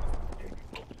take.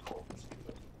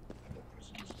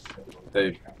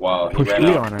 They. Wow, he Push ran E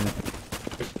out. on him.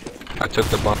 I took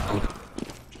the bomb.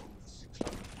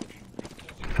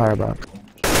 Firebox.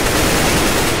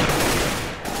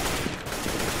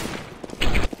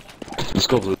 Let's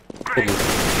go, blue. Go, blue.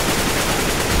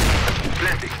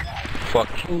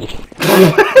 Fuck me.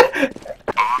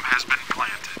 Bomb has been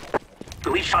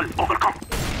planted. We shall overcome.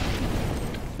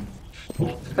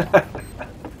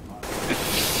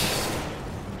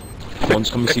 One's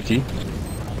coming CT.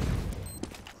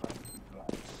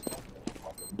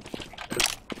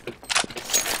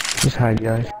 Just hide,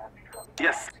 guys.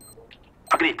 Yes.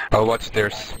 Agreed. I'll watch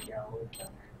theirs.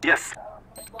 Yes.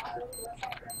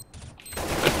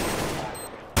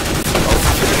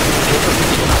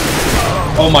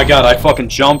 Oh my god, I fucking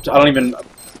jumped. I don't even.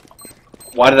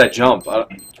 Why did I jump? I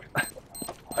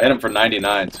hit him for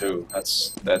 99 too. That's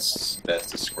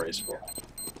disgraceful.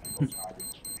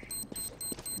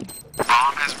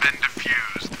 Bomb has been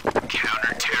defused.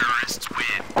 Counter-terrorists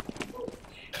win.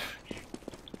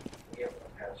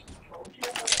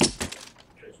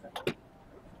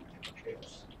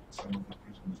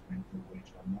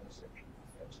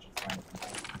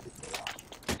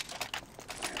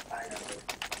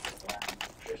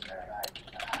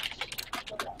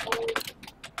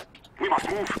 We must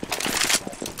move.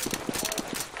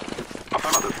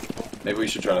 Affirmative. Maybe we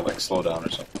should try to like slow down or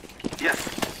something. Yes.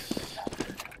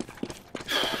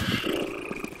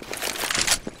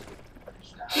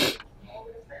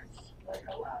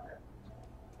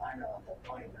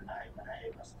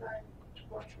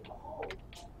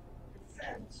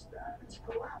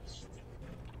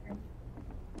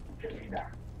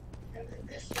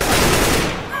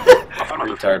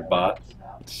 Retired bot.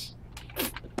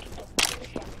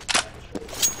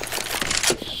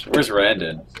 Where's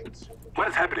Randon? What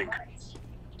is happening?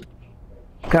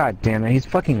 God damn it, he's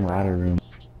fucking ladder room.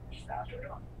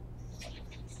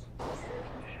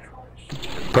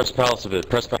 Press palace of it.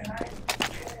 Press palace.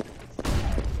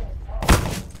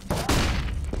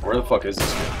 Where the fuck is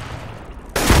this guy?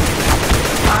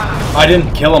 I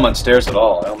didn't kill him on stairs at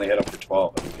all. I only hit him for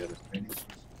 12. I didn't get it.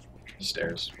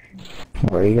 Stairs.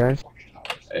 Where are you guys?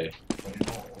 Hey.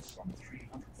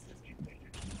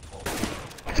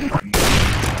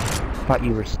 Thought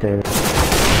you were stairs.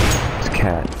 It's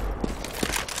cat.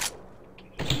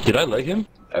 Did I leg him?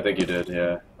 I think you did,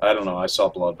 yeah. I don't know. I saw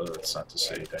blood, but it's not to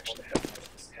say it actually happened.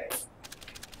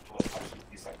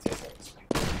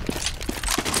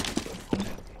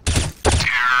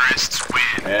 Terrorists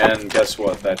win. And guess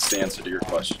what? That's the answer to your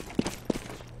question.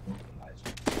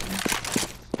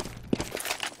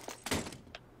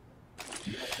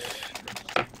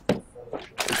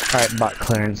 Alright, bot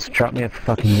clearance. Drop me a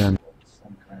fucking gun.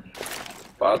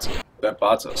 That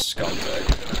bot's a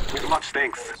scumbag. With much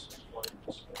thanks.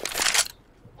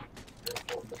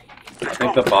 I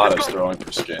think the bot is throwing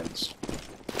for skins.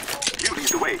 You lead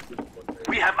the way.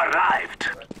 We have arrived.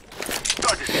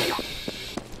 Start this area.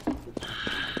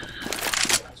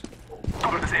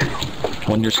 Cover this area.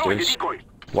 One your Throw in the stairs. decoy.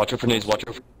 Watch out for nades, watch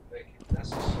out for...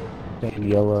 Damn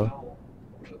yellow.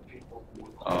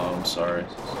 Oh, I'm sorry.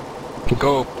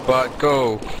 Go, bot,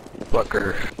 go.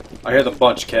 Fucker. I hear the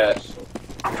bunch, cat.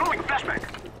 I'm throwing a flashback.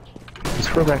 Let's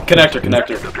throw back. Connector.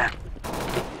 Here's the plan.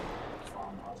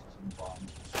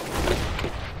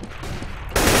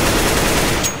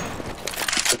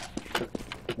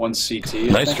 One CT.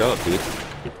 Nice job, dude.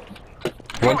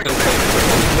 One in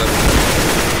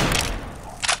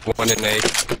one in A.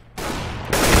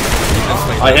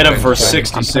 I hit him for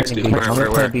 60, 60. I'm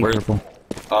gonna be purple.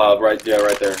 Right there,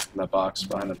 in that box,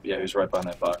 behind the, yeah, he's right behind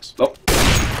that box. Nope.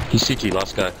 He's CT,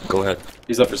 last guy. Go ahead.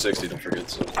 He's up for 60, don't forget,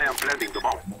 so. I am planting the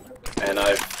bomb. And I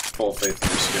have full faith in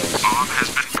your skills. Bomb has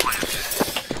been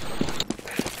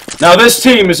planted. Now this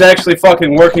team is actually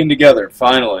fucking working together,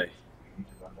 finally.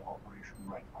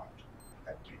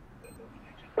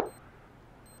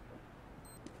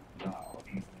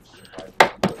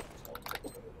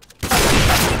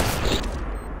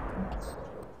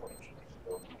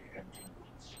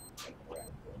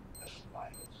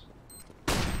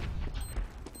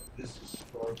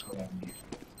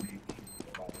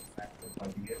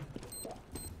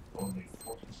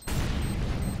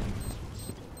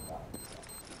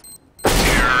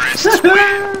 Terrorists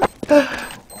win.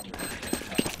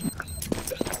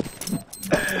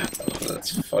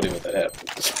 That's funny when that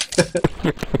happens.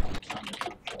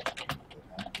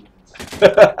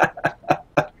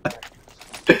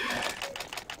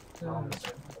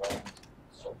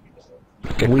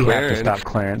 We have to stop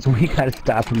clearance. We gotta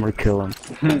stop him or kill him.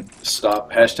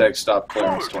 Stop. Hashtag stop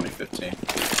clearance 2015.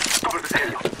 Cover this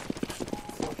area.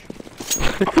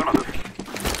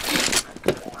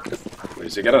 Wait,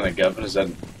 is he got on a Gov? Is that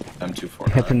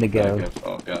M249? Hit in the Gov.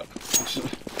 Oh god.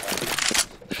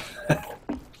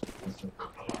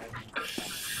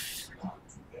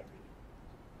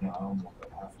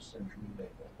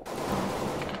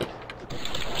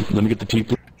 Let me get the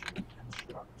people.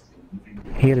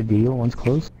 He had a deal, one's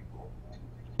close.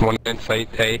 One in fight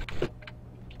A.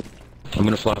 I'm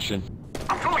gonna flash in.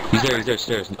 He's there,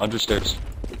 stairs, under stairs.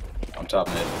 I'm top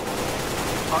mid.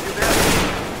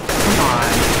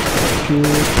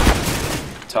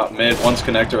 Top mid, one's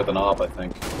connector with an op, I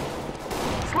think.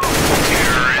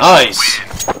 Nice!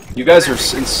 You guys are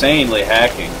insanely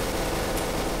hacking.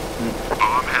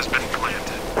 Bomb has been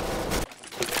planted.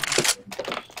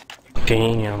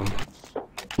 Damn.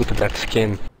 Look at that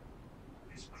skin.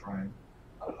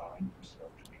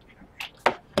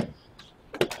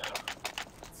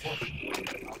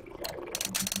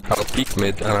 I'll peek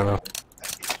mid, I don't know.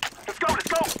 Let's go, let's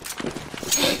go!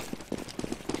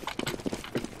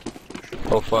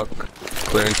 Oh fuck.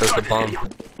 Clearance has the bomb.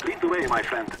 Lead the way, my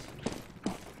friend.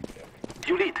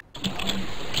 You lead.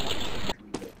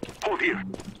 Hold here.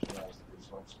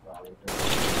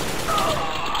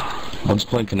 One's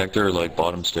playing connector, like,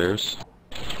 bottom stairs.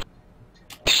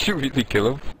 Did you really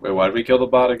kill him? Wait, why did we kill the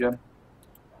bot again?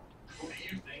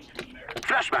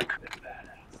 Flashback.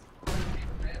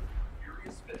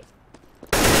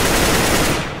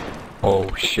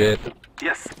 Oh shit.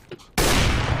 Yes.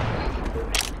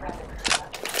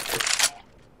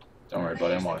 Don't worry,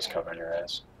 buddy, I'm always covering your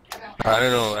ass. I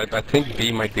don't know, I think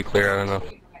B might be clear, I don't know.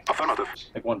 Affirmative.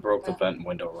 I think one broke the vent and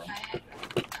window room.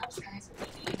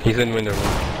 He's in window room.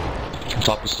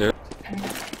 Top of stairs.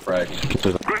 Frag.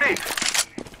 Grenade!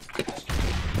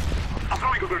 I'm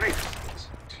throwing a grenade.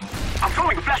 I'm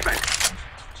throwing a flashback.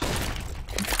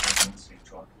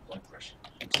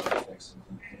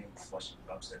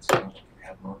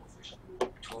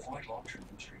 To avoid long-term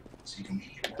injury, seek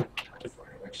immediate medical help for an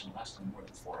erection lasting more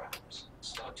than 4 hours.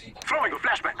 Stop taking Throwing a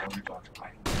flashback. every doctor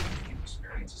writing you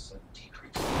experience a sudden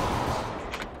decrease in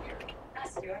nutritional care.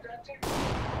 That's your doctor?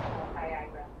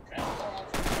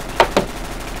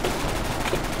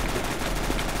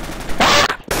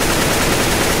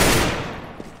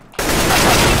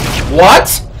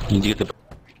 What? You get the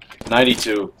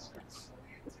 92.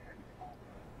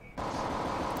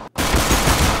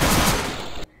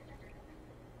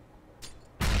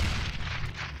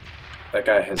 That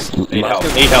guy has 8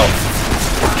 health. 8 health.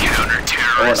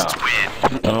 Counter-terrorists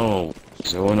win. Oh,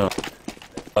 what's going on?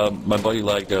 My buddy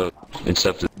lagged out.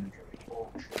 Accepted.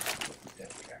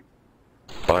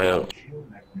 Buyout.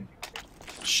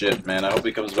 Shit, man. I hope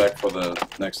he comes back for the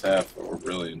next half, or we're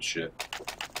really in shit.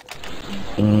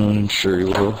 Sure he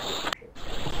will.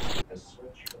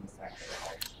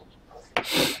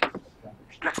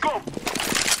 Let's go.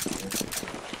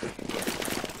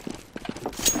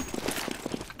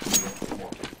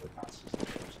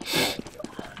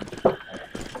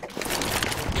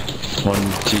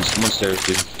 One stairs,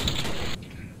 dude.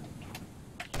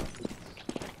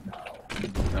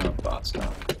 Oh, bots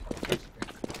now.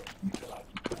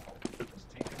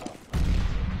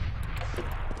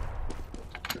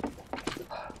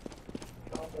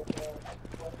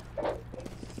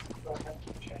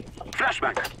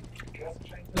 Flashback.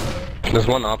 There's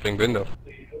one opening window.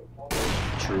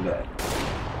 True that.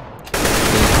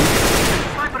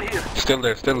 Sniper here. Still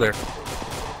there, still there.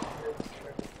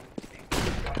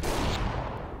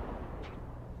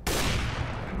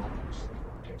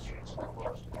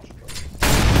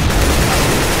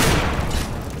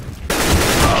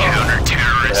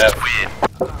 Counter-terrorists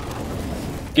win.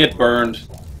 Get burned.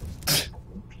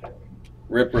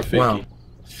 Rip Rafiki. Wow.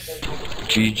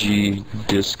 GG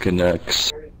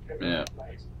disconnects. Yeah.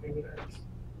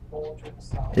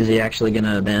 Is he actually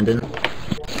gonna abandon?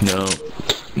 No.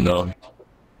 No.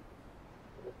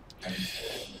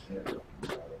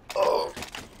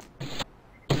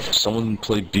 Someone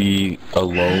play B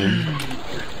alone.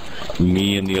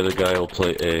 Me and the other guy will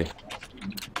play A.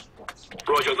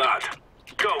 Roger that.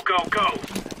 Go, go, go.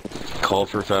 Call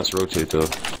for a fast rotate though.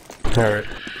 Alright.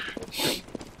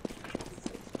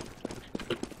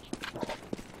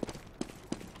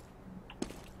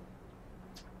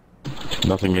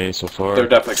 Nothing A so far. They're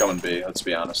definitely coming B, let's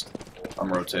be honest.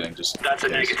 I'm rotating just. That's a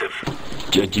in case. negative.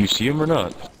 Do you see him or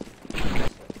not?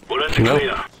 We're in the No.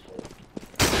 clear.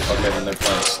 Okay, then they're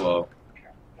playing slow.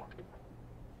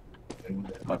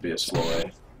 Might be a slow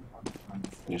A.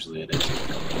 Usually it is.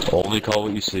 Only call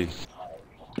what you see.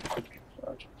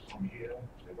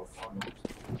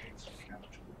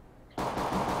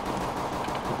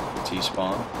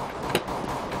 T-spawn.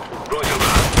 Roger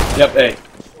that. Yep, A.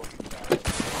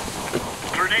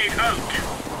 Grenade out.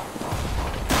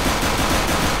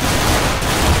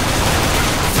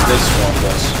 This one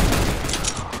does.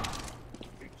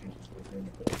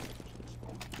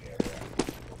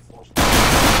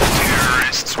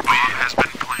 Terrorists bomb has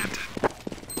been planted.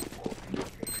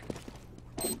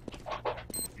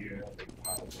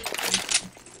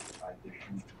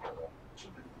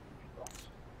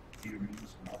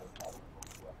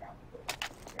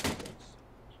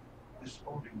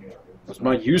 That's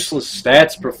my useless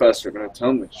stats professor gonna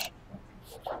tell me.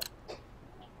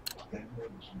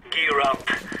 Gear up.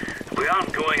 We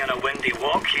aren't going on a windy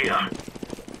walk here.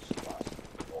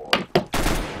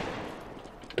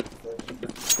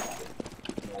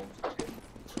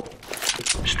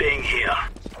 Staying here.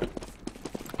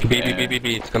 B, B, B, B,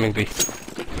 B, it's coming B.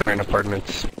 We're in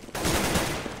apartments.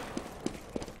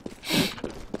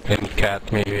 And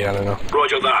cat, maybe, I don't know.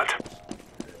 Roger that.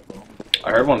 I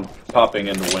heard one popping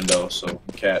in the window, so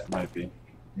cat might be.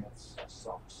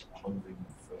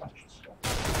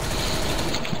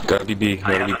 Gotta be B. I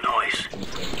Gotta have be. a noise.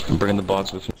 I'm bringing the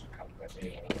bots with me.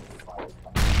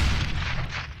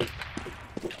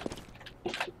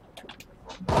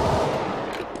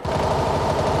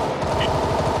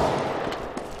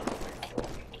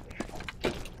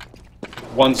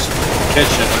 One's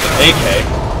kitchen, AK.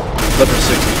 Level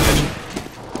 60 kitchen.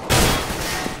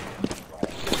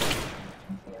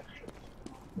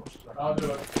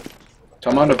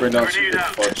 Come on to bring down some good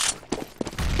fudge.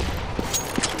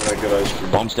 Some of that good ice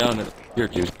cream. Bombs down here,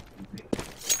 dude.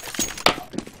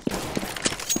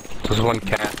 There's one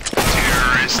cat.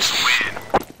 Terrorists win.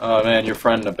 Oh man, your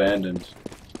friend abandoned.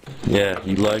 Yeah,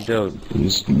 he lagged out.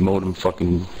 His modem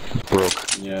fucking broke.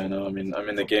 Yeah, I know. I mean,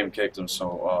 the game kicked him,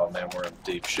 so oh man, we're in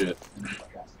deep shit.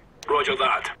 Roger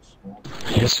that.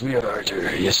 Yes, we are,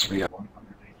 Arthur. Yes, we are.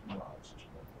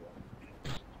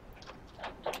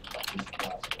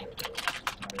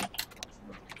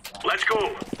 Let's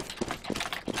go.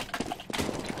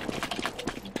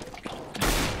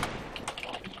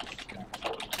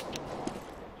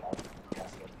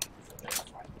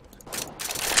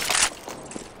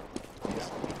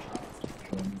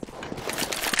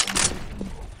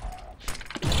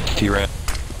 T-Ram.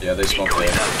 Yeah, they smoked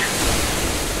it.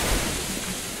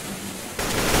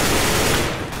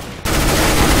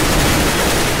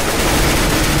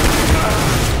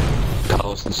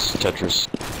 Palace, Tetris.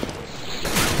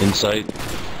 Insight.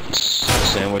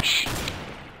 Sandwich.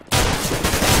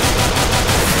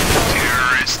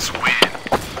 Terrorists win.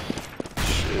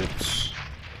 Shit.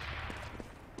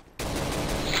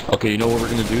 Okay, you know what we're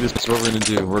gonna do? This is what we're gonna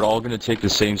do. We're all gonna take the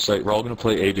same site. We're all gonna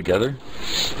play A together,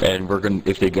 and we're gonna.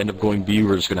 If they end up going B,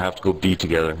 we're just gonna have to go B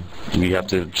together. We have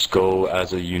to just go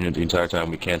as a unit the entire time.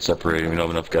 We can't separate. We don't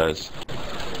have enough guys.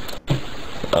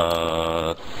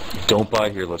 Don't buy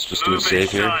here. Let's just do it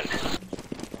safe here.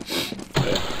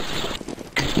 Okay.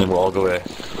 Then we'll all go A.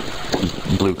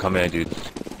 Blue, come in, dude.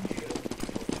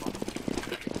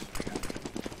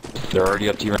 They're already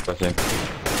up to your ramp, I think.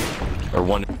 Or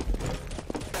one.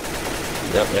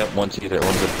 Yep, one T there,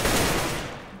 one's up.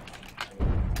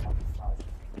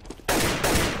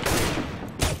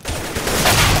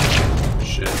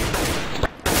 Shit.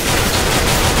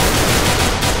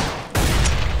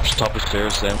 Just top of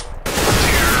stairs, Sam.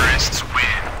 Terrorists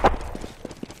win.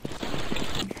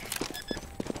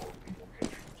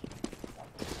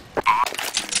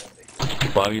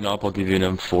 Buy me an op, I'll give you an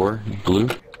M4. Blue.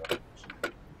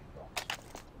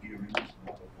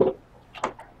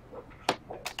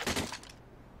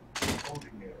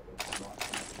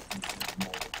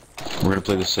 We're gonna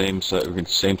play the same set. We're gonna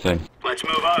same thing. Let's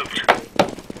move out.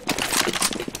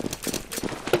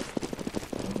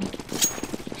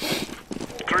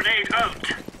 Grenade out.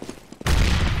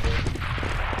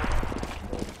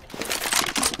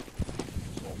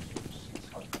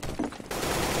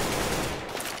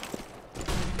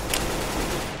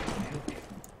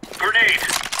 Grenade.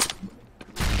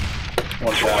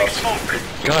 One Throwing Palace. smoke.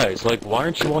 Guys, like, why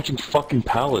aren't you watching fucking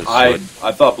Palace? I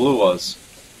Like, thought blue was.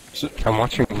 I'm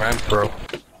watching Ramp, bro. I was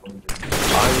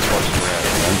watching Ramp,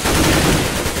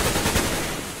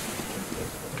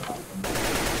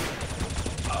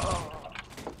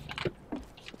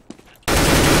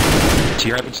 man.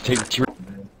 T-Rabbit's taking T-Rabbit.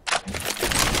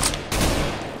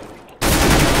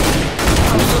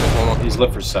 He's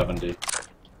lit for 70.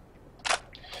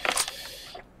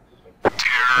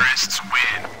 Terrorists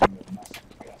win.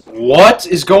 What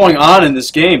is going on in this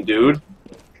game, dude?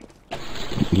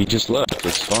 He just left.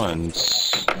 It's fine.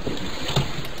 It's...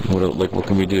 what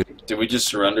can we do? Did we just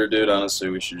surrender, dude? Honestly,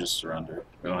 we should just surrender.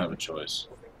 We don't have a choice.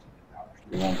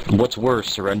 We won't. What's worse,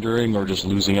 surrendering or just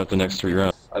losing out the next 3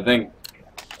 rounds? I think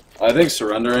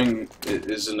surrendering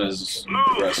isn't as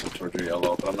aggressive towards your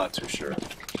yellow, but I'm not too sure.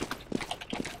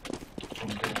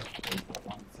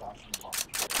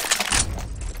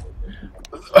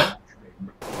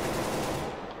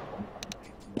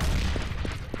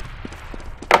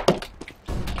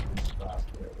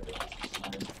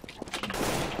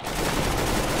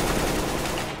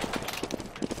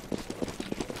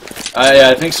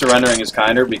 I think surrendering is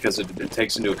kinder because it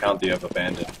takes into account that you have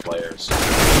abandoned players.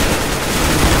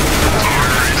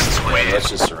 Wait, let's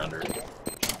just surrender.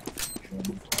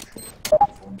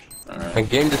 Alright. My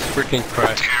game just freaking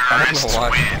crashed. I don't know why.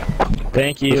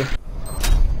 Thank you.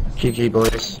 GG,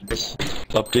 boys.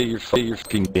 Update your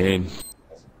fucking game.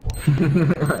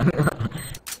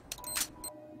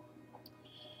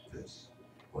 This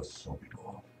was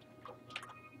Sobibor,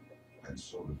 and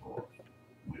Sobibor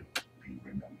will be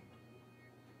remembered.